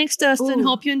 Thanks, Dustin. Ooh.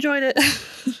 Hope you enjoyed it.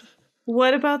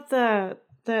 What about the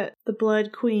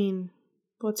Blood Queen?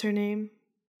 What's her name?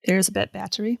 Elizabeth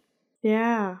Bathory.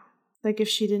 Yeah. Like if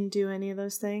she didn't do any of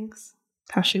those things.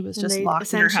 How she was And just they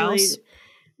locked in her house.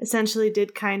 Essentially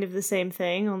did kind of the same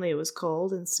thing, only it was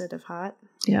cold instead of hot.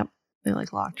 Yep. They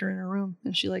like locked her in her room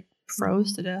and she like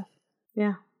froze to death.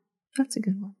 Yeah. That's a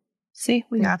good one. See,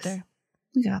 we got Thanks. there.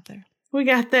 We got there. We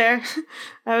got there.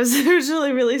 I was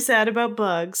originally really sad about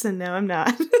bugs, and now I'm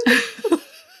not.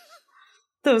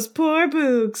 Those poor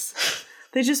boogs.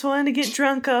 They just wanted to get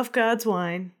drunk off God's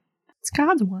wine. It's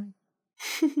God's wine.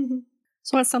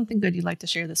 So what's something good you'd like to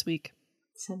share this week?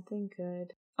 Something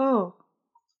good. Oh,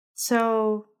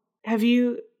 so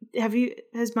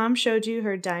has Mom showed you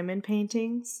her diamond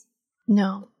paintings?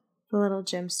 No. The little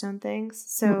gemstone things.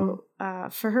 So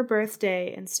for her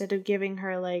birthday, instead of giving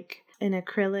her like an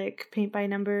acrylic paint by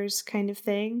numbers kind of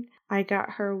thing, I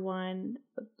got her one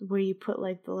where you put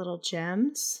like the little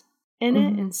gems in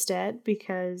it instead,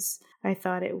 because I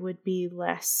thought it would be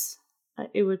less,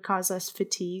 it would cause less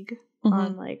fatigue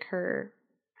on like her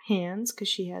hands because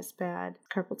she has bad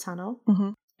carpal tunnel.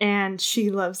 And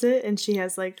she loves it, and she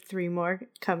has like 3 more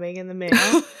coming in the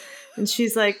mail. And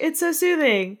she's like, it's so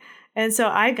soothing. And so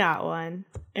I got one.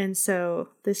 And so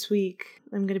this week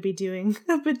I'm going to be doing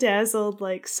a bedazzled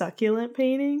like succulent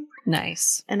painting.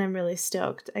 Nice. And I'm really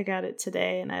stoked. I got it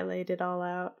today and I laid it all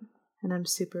out. And I'm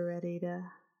super ready to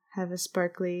have a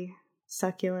sparkly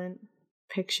succulent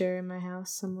picture in my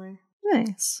house somewhere.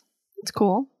 Nice. It's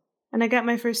cool. And I got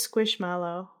my first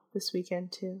Squishmallow this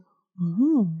weekend too.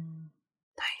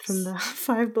 Nice. From the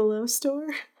Five Below store.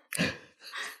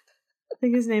 I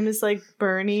think his name is like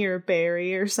Bernie or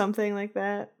Barry or something like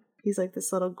that. He's like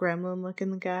this little gremlin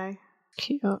looking guy.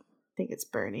 Cute. I think it's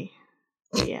Bernie.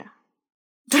 But yeah.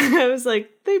 I was like,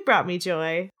 they brought me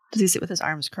joy. Does he sit with his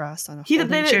arms crossed on a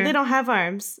folding chair? They don't have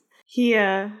arms.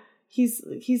 He's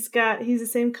the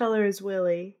same color as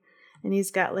Willie, and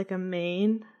he's got like a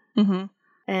mane.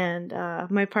 And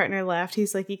my partner laughed.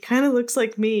 He's like, he kind of looks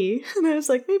like me. And I was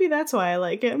like, maybe that's why I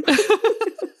like him.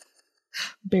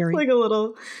 Barry. Like a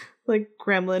little like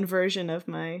gremlin version of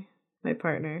my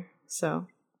partner. So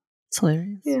It's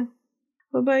hilarious. yeah.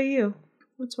 What about you?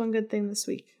 What's one good thing this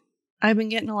week? I've been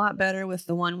getting a lot better with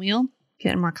the one wheel,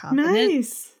 getting more confident.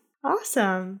 Nice.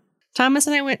 Awesome. Thomas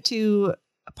and I went to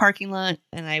a parking lot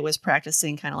and I was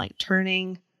practicing kind of like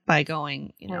turning by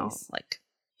going, Nice. like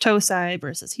toe side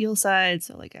versus heel side.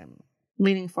 So like I'm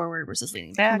leaning forward versus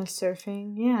leaning back. Kind of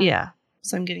surfing. Yeah. Yeah.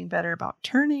 So I'm getting better about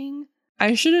turning.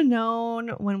 I should have known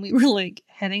when we were like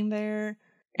heading there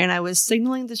and I was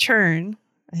signaling to turn.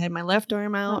 I had my left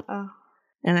arm out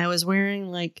and I was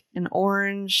wearing like an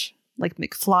orange, like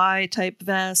McFly type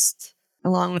vest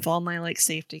along with all my like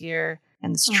safety gear.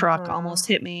 And this truck almost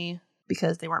hit me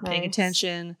because they weren't paying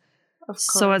attention. Of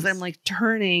course. So as I'm like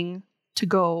turning to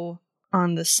go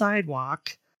on the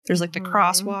sidewalk, there's like the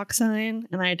crosswalk sign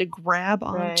and I had to grab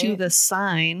onto the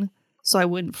sign so I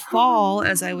wouldn't fall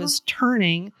as I was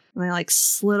turning. And I like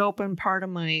slid open part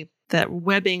of that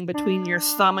webbing between your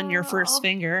thumb and your first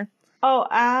finger. Oh,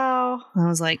 ow. And I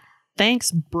was like,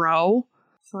 thanks, bro.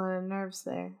 It's a lot of nerves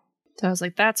there. So I was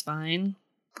like, that's fine.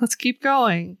 Let's keep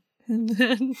going. And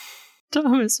then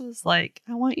Thomas was like,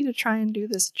 I want you to try and do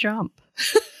this jump.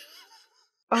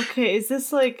 Okay, is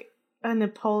this like a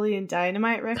Napoleon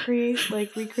Dynamite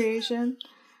recreation?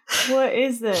 What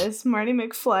is this? Marty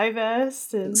McFly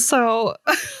vest and So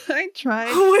I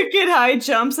tried. wicked high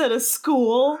jumps at a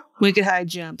school. Wicked high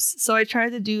jumps. So I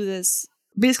tried to do this,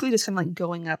 basically just kind of like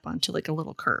going up onto like a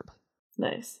little curb.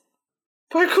 Nice.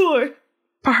 Parkour.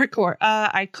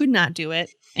 I could not do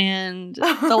it. And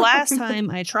the last time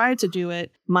I tried to do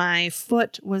it, my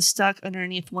foot was stuck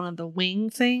underneath one of the wing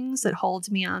things that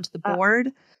holds me onto the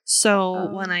board.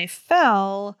 So when I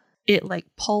fell, it like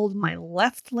pulled my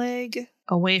left leg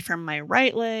away from my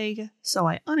right leg. So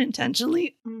I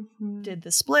unintentionally did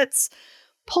the splits,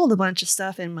 pulled a bunch of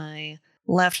stuff in my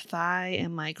left thigh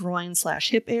and my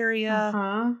groin/hip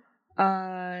area,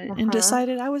 and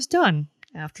decided I was done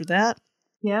after that.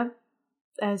 Yep.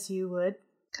 As you would.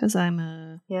 Because I'm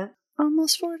a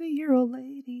almost 40-year-old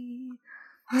lady.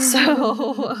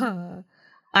 So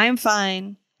I'm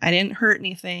fine. I didn't hurt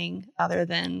anything other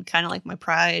than kind of like my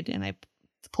pride, and I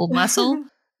pulled muscle.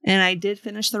 And I did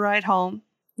finish the ride home.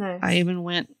 Nice. I even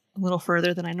went a little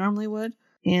further than I normally would.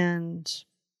 And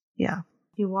yeah.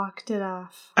 You walked it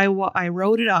off. I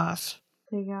rode it off.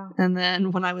 There you go. And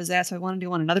then when I was asked if I wanted to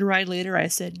go on another ride later, I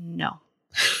said no.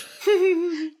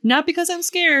 Not because I'm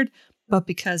scared, but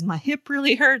because my hip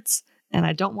really hurts and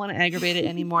I don't want to aggravate it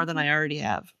any more than I already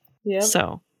have. Yep.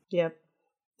 So, Yep.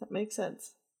 That makes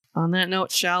sense. On that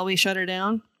note, shall we shut her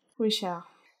down? We shall.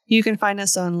 You can find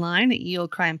us online at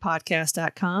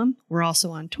YieldCrimePodcast.com. We're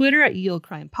also on Twitter at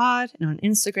YieldCrimePod and on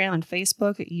Instagram and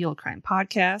Facebook at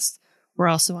YieldCrimePodcast. We're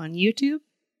also on YouTube.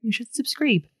 You should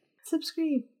subscribe.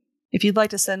 Subscribe. If you'd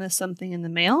like to send us something in the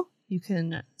mail, you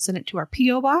can send it to our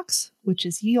P.O. Box, which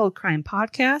is Yield Crime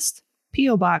Podcast,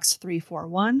 P.O. Box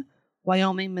 341,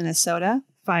 Wyoming, Minnesota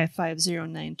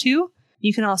 55092.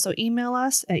 You can also email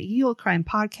us at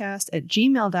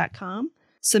yieldcrimepodcast@gmail.com.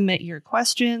 Submit your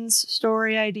questions,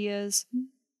 story ideas.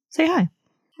 Say hi.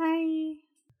 Hi.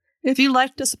 If you'd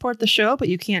like to support the show, but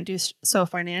you can't do so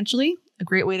financially, a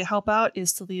great way to help out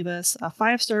is to leave us a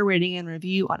 5-star rating and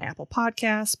review on Apple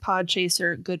Podcasts,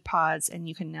 Podchaser, Good Pods, and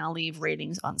you can now leave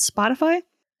ratings on Spotify.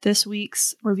 This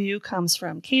week's review comes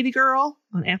from Katie Girl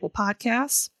on Apple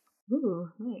Podcasts.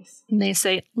 Ooh, nice. And they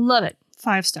say, love it,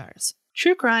 5 stars.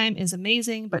 True crime is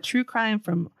amazing, but true crime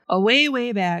from a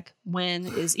way back when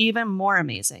is even more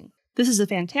amazing. This is a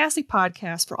fantastic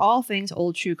podcast for all things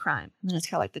old true crime. And then it's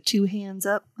got like the 2 hands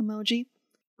up emoji.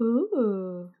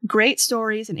 Ooh. Great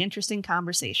stories and interesting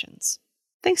conversations.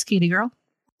 Thanks, Katie Girl.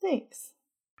 Thanks.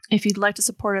 If you'd like to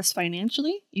support us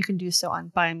financially, you can do so on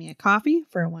Buy Me a Coffee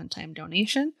for a one-time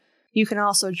donation. You can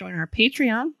also join our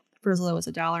Patreon for as low as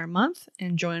 $1 a month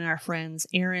and join our friends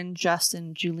Aaron,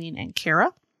 Justin, Julene, and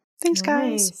Kara. Thanks,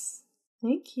 guys. Nice.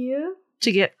 Thank you.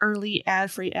 To get early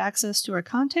ad-free access to our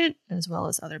content, as well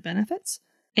as other benefits.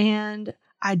 And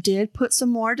I did put some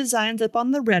more designs up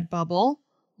on the Redbubble.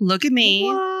 Look at me.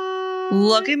 What?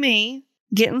 Look at me.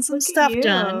 Getting some Look at stuff you.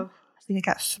 done. I think I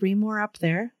got 3 more up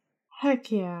there.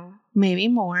 Heck yeah. Maybe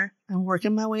more. I'm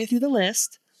working my way through the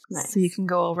list. Nice. So you can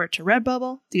go over to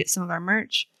Redbubble to get some of our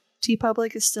merch.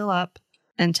 TeePublic is still up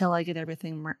until I get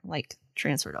everything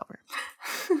transferred over.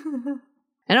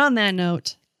 And on that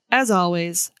note, as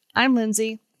always, I'm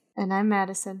Lindsay. And I'm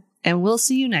Madison. And we'll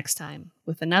see you next time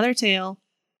with another tale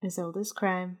As old as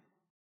crime.